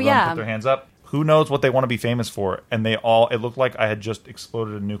everyone in the whole room put their hands up. Who knows what they want to be famous for? And they all, it looked like I had just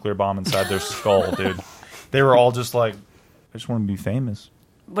exploded a nuclear bomb inside their skull, dude. They were all just like, I just want to be famous.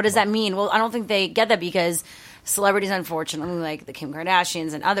 What does that mean? Well, I don't think they get that because celebrities, unfortunately, like the Kim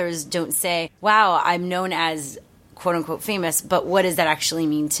Kardashians and others, don't say, wow, I'm known as quote-unquote famous, but what does that actually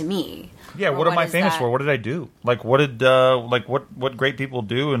mean to me? Yeah, Or what am I is famous that- for? What did I do? Like, what did what great people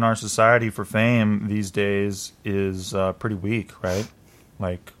do in our society for fame these days is pretty weak, right?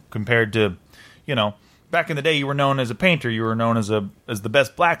 Like compared to, you know, back in the day, you were known as a painter. You were known as the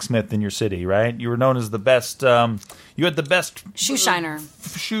best blacksmith in your city, right? You were known as the best. You had the best Shoe shiner.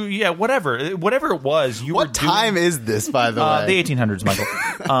 Yeah, whatever it was. You What were time is this, by the way? the 1800s,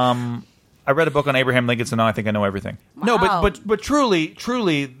 Michael. I read a book on Abraham Lincoln, so now I think I know everything. Wow. No, but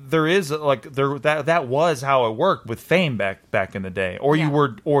truly, there is like that was how it worked with fame back in the day. Or you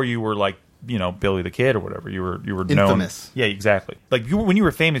were like, you know, Billy the Kid or whatever. You were known. Infamous. Yeah, exactly. Like when you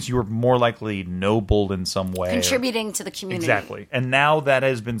were famous, you were more likely noble in some way, Contributing to the community. Exactly. And now that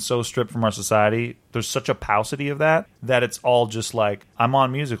has been so stripped from our society, there's such a paucity of that it's all just like, I'm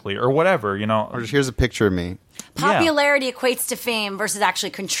on Musical.ly or whatever, you know. Or just here's a picture of me. Popularity equates to fame versus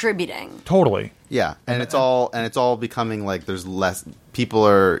actually contributing. Totally. Yeah, and it's all becoming like there's less people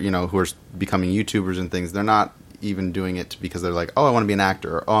are, you know, who are becoming YouTubers and things. They're not even doing it because they're like, oh, I want to be an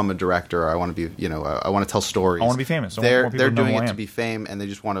actor, or oh, I'm a director, or I want to be, you know, I want to tell stories. I want to be famous. I want They're more people to know doing who I it am. to be fame, and they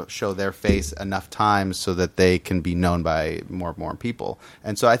just want to show their face enough times so that they can be known by more and more people.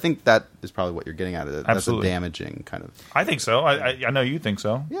 And so I think that is probably what you're getting at. That's Absolutely. a damaging kind of. I think so. I know you think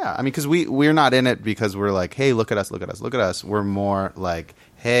so. Yeah, I mean, because we're not in it because we're like, hey, look at us, look at us, look at us. We're more like,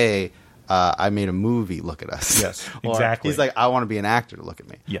 hey, I made a movie, look at us. Yes, Or exactly. he's like, I want to be an actor, look at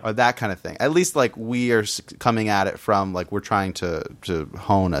me. Yeah. Or that kind of thing. At least like we are coming at it from like we're trying to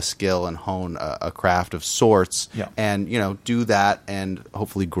hone a skill and hone a craft of sorts. Yeah. And, you know, do that and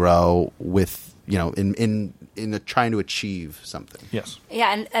hopefully grow with, you know, in trying to achieve something. Yes.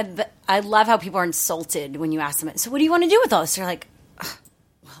 Yeah, and I love how people are insulted when you ask them, so what do you want to do with all this? They're like,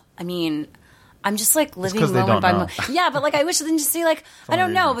 well, I mean, I'm just like living 'cause they moment don't by know. moment. Yeah, but like I wish they didn't just say like, I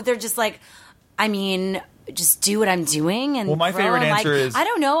don't know, but they're just like, I mean, just do what I'm doing and Well, my grow. favorite And, like, answer is- I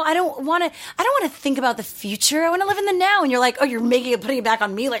don't know. I don't want to think about the future. I want to live in the now. And you're like, oh, you're putting it back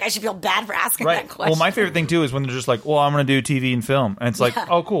on me. Like I should feel bad for asking Right. that question. Well, my favorite thing too is when they're just like, "Well, I'm going to do TV and film," and it's like,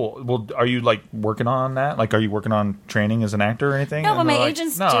 "Oh, cool. Well, are you like working on that? Like, are you working on training as an actor or anything?" No, And but my they're like,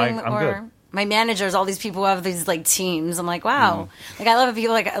 agent's "No, doing, I'm or good." my managers, all these people who have these like teams. I'm like, wow. Like I love it.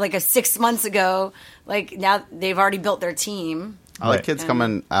 People like a 6 months ago, like now they've already built their team. I like Right. kids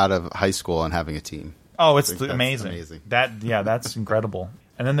coming out of high school and having a team. Oh, it's that's amazing. amazing. That's incredible.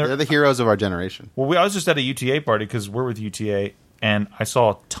 And then They're the heroes of our generation. Well, I was just at a UTA party because we're with UTA, and I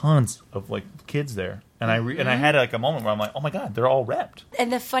saw tons of like kids there, and I had like a moment where I'm like, oh my god, they're all repped.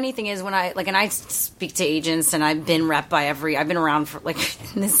 And the funny thing is when I speak to agents and I've been repped by I've been around for like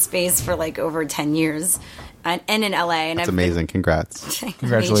in this space for like over 10 years and in LA. And That's I've amazing. Congrats. Been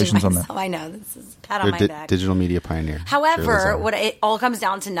Congratulations on that. I know, this is a pat on You're my a back. digital media pioneer. However, Sure, what it all comes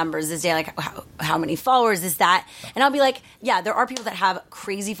down to numbers is like how many followers is that? And I'll be like, yeah, there are people that have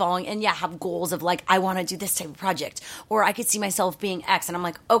crazy following and have goals of like I want to do this type of project or I could see myself being X, and I'm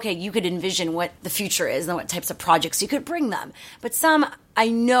like, okay, you could envision what the future is and what types of projects you could bring them. But some, I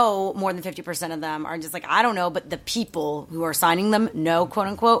know more than 50% of them are just like, I don't know, but the people who are signing them know, quote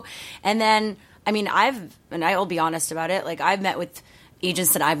unquote. And then, I mean, and I will be honest about it, like I've met with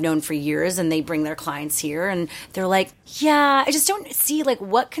agents that I've known for years and they bring their clients here and they're like, yeah, I just don't see like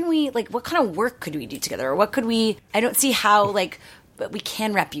what kind of work could we do together? Or I don't see how but we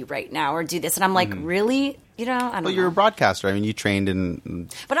can rep you right now or do this. And I'm like, really? I don't know. Well, you're a broadcaster. I mean, you trained in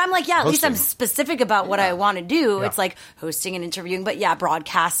But I'm like, at least I'm specific about what I want to do. Yeah. It's like hosting and interviewing, but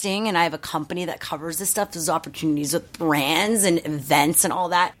broadcasting. And I have a company that covers this stuff. There's opportunities with brands and events and all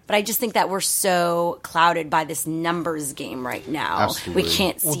that. But I just think that we're so clouded by this numbers game right now. Absolutely. We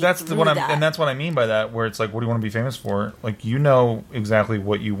can't see Well, that's through what that. and that's what I mean by that. Where it's like, what do you want to be famous for? Like, you know exactly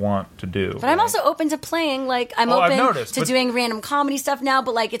what you want to do. But I'm also open to playing. Like, I'm I've open noticed, to but- doing random comedy stuff now.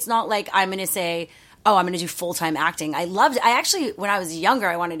 But like, it's not like I'm going to say, oh, I'm going to do full-time acting. I actually, when I was younger,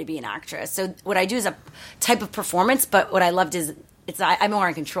 I wanted to be an actress. So what I do is a type of performance, but what I loved is I'm more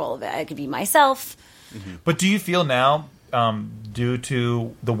in control of it. I could be myself. Mm-hmm. But do you feel now, due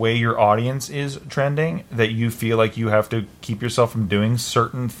to the way your audience is trending, that you feel like you have to keep yourself from doing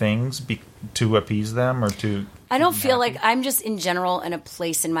certain things to appease them or to... I don't feel like I'm just in general in a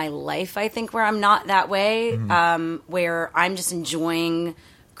place in my life, I think, where I'm not that way, where I'm just enjoying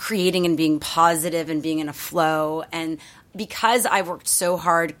creating and being positive and being in a flow. And because I've worked so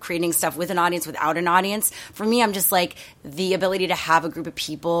hard creating stuff with an audience, without an audience, for me, I'm just like the ability to have a group of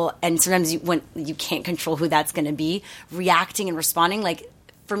people, and sometimes when you can't control who that's going to be, reacting and responding, like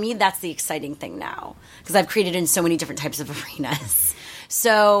for me, that's the exciting thing now because I've created in so many different types of arenas.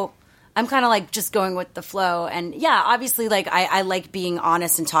 So I'm kind of like just going with the flow. And yeah, obviously, like I like being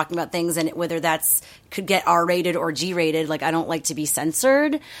honest and talking about things, and whether that's could get R-rated or G-rated, like I don't like to be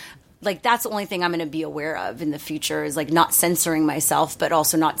censored. Like that's the only thing I'm going to be aware of in the future is like not censoring myself, but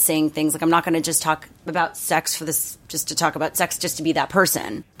also not saying things like I'm not going to just talk about sex for this, just to talk about sex, just to be that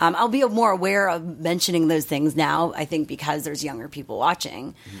person. I'll be more aware of mentioning those things now, I think, because there's younger people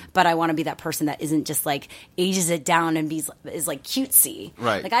watching. But I want to be that person that isn't just like ages it down and is like cutesy.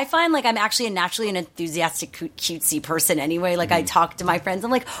 Right. Like I find like I'm actually naturally an enthusiastic, cutesy person anyway. Like I talk to my friends,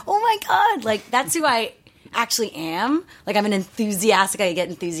 I'm like, oh my God, like that's who I actually am. Like I'm an enthusiastic, I get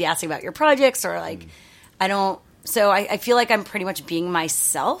enthusiastic about your projects, or like I feel like I'm pretty much being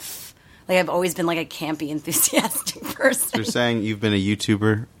myself. Like I've always been like a campy, enthusiastic person. So you're saying you've been a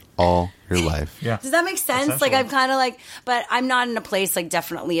YouTuber all your life. Yeah. Does that make sense? Like I'm kind of like, but I'm not in a place like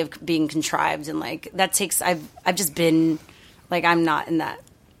definitely of being contrived, and like that takes, I've just been like, I'm not in that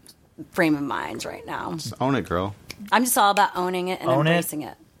frame of mind right now. Just own it, girl. I'm just all about owning it and embracing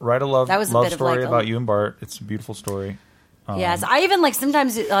it. Write a love That was a bit of story like about you and Bart. It's a beautiful story. Yes, I even like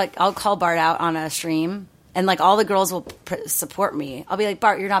sometimes like I'll call Bart out on a stream, and like all the girls will support me. I'll be like,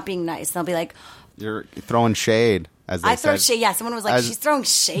 Bart, you're not being nice, and they'll be like, You're throwing shade, as they I said. throw shade. Yeah, someone was like, she's throwing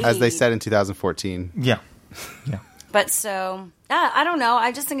shade, As they said in 2014. Yeah. Yeah. But so yeah, I don't know.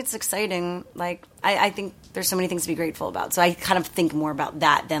 I just think it's exciting. Like I think there's so many things to be grateful about. So I kind of think more about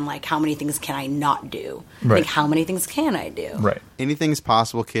that than like how many things can I not do. Right. Like how many things can I do? Right. Anything's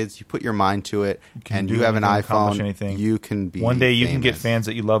possible, kids. You put your mind to it, and do you have an anything, accomplish iPhone. anything. You can be One day you can get famous. fans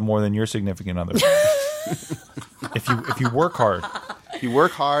that you love more than your significant other. if you work hard. You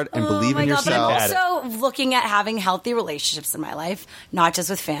work hard and believe in God, yourself. but I'm also looking at having healthy relationships in my life, not just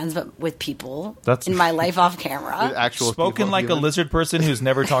with fans, but with people in my life off camera. With actual Spoken people, like a human. lizard person who's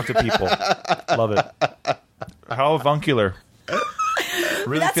never talked to people. Love it. How avuncular.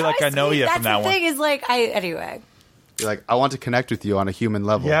 Really feel like I know you from that That's the one. thing is like, anyway. You're like, I want to connect with you on a human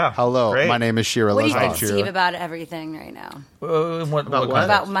level. Yeah, Hello, great. my name is Shira. What do you Lazar. think, Shira. Steve, about everything right now? What what?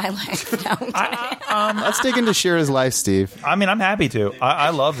 About my life? No, I'm kidding. Let's dig into Shira's life, Steve. I mean, I'm happy to. I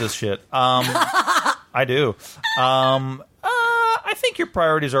love this shit. I do. I think your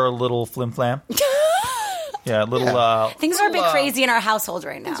priorities are a little flim-flam. Yeah, a little... Things are a bit crazy in our household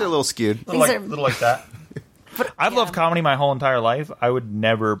right now. Things are a little skewed. little like that. I've loved comedy my whole entire life. I would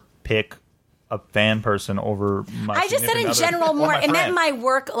never pick a fan person over my I just said in significant other general or more. my It meant friend. my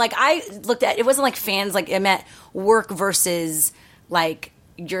work. Like I looked at it wasn't like fans. Like it meant work versus like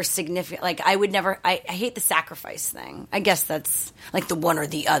your significant. Like I would never. I hate the sacrifice thing. I guess that's like the one or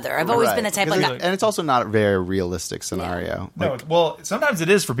the other. I've always been the type like and it's also not a very realistic scenario. No, Like, well, sometimes it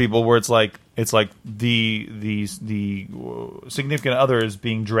is for people where it's like the significant other is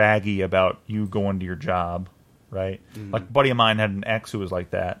being draggy about you going to your job, right? Like a buddy of mine had an ex who was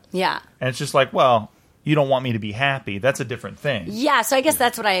like that. yeah. And it's just like, well, you don't want me to be happy. That's a different thing. Yeah, so I guess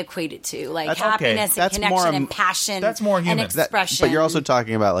that's what I equate it to. Like That's happiness okay. and connection and passion. That's more human. And expression. But you're also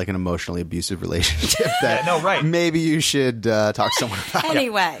talking about like an emotionally abusive relationship that no, right. maybe you should talk to someone about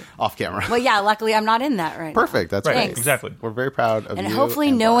Anyway. off camera. Well, yeah, luckily I'm not in that right now. Perfect. That's Right, great. exactly. We're very proud of you. And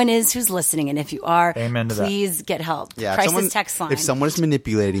hopefully no one is who's listening. And if you are, Amen to that. please get help. Yeah, Crisis text line. If someone is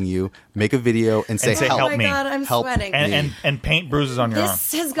manipulating you, make a video and say, say, help. Oh help my me. God, I'm Help sweating. me. And paint bruises on your arm.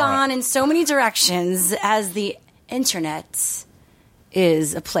 This has gone in so many directions as the internet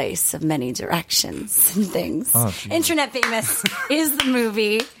is a place of many directions and things. Oh, geez. Internet Famous is the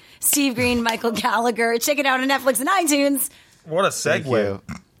movie. Steve Greene, Michael Gallagher. Check it out on Netflix and iTunes. What a Thank segue. you.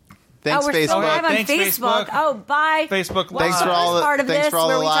 Thanks, we're still Facebook. live on Thanks, Facebook. Facebook. Oh, bye. Facebook Well, Live. Thanks for all the- part of thanks this for all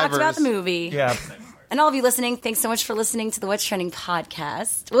where the we talked about livers. the movie. Yeah. And all of you listening, thanks so much for listening to the What's Trending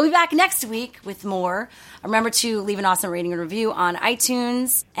podcast. We'll be back next week with more. Remember to leave an awesome rating and review on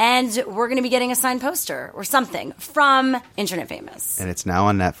iTunes. And we're going to be getting a signed poster or something from Internet Famous. And it's now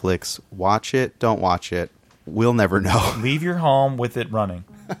on Netflix. Watch it. Don't watch it. We'll never know. Leave your home with it running.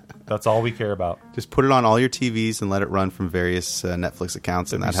 That's all we care about. Just put it on all your TVs and let it run from various Netflix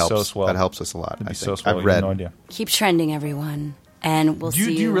accounts, and that That'd be helps. so swell. That helps us a lot. It'd I be think. so swell. I've You have read. no idea. Keep trending, everyone. And we'll Do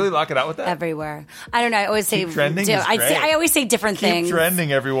see you really lock it out with that? everywhere. I don't know. I always say Keep trending is great. I always say different Keep things.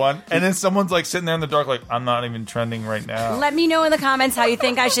 trending, everyone. And then someone's like sitting there in the dark like, I'm not even trending right now. Let me know in the comments how you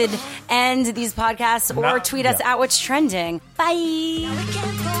think I should end these podcasts or No, tweet us yeah. at What's Trending. Bye. We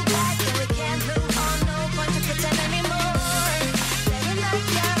can't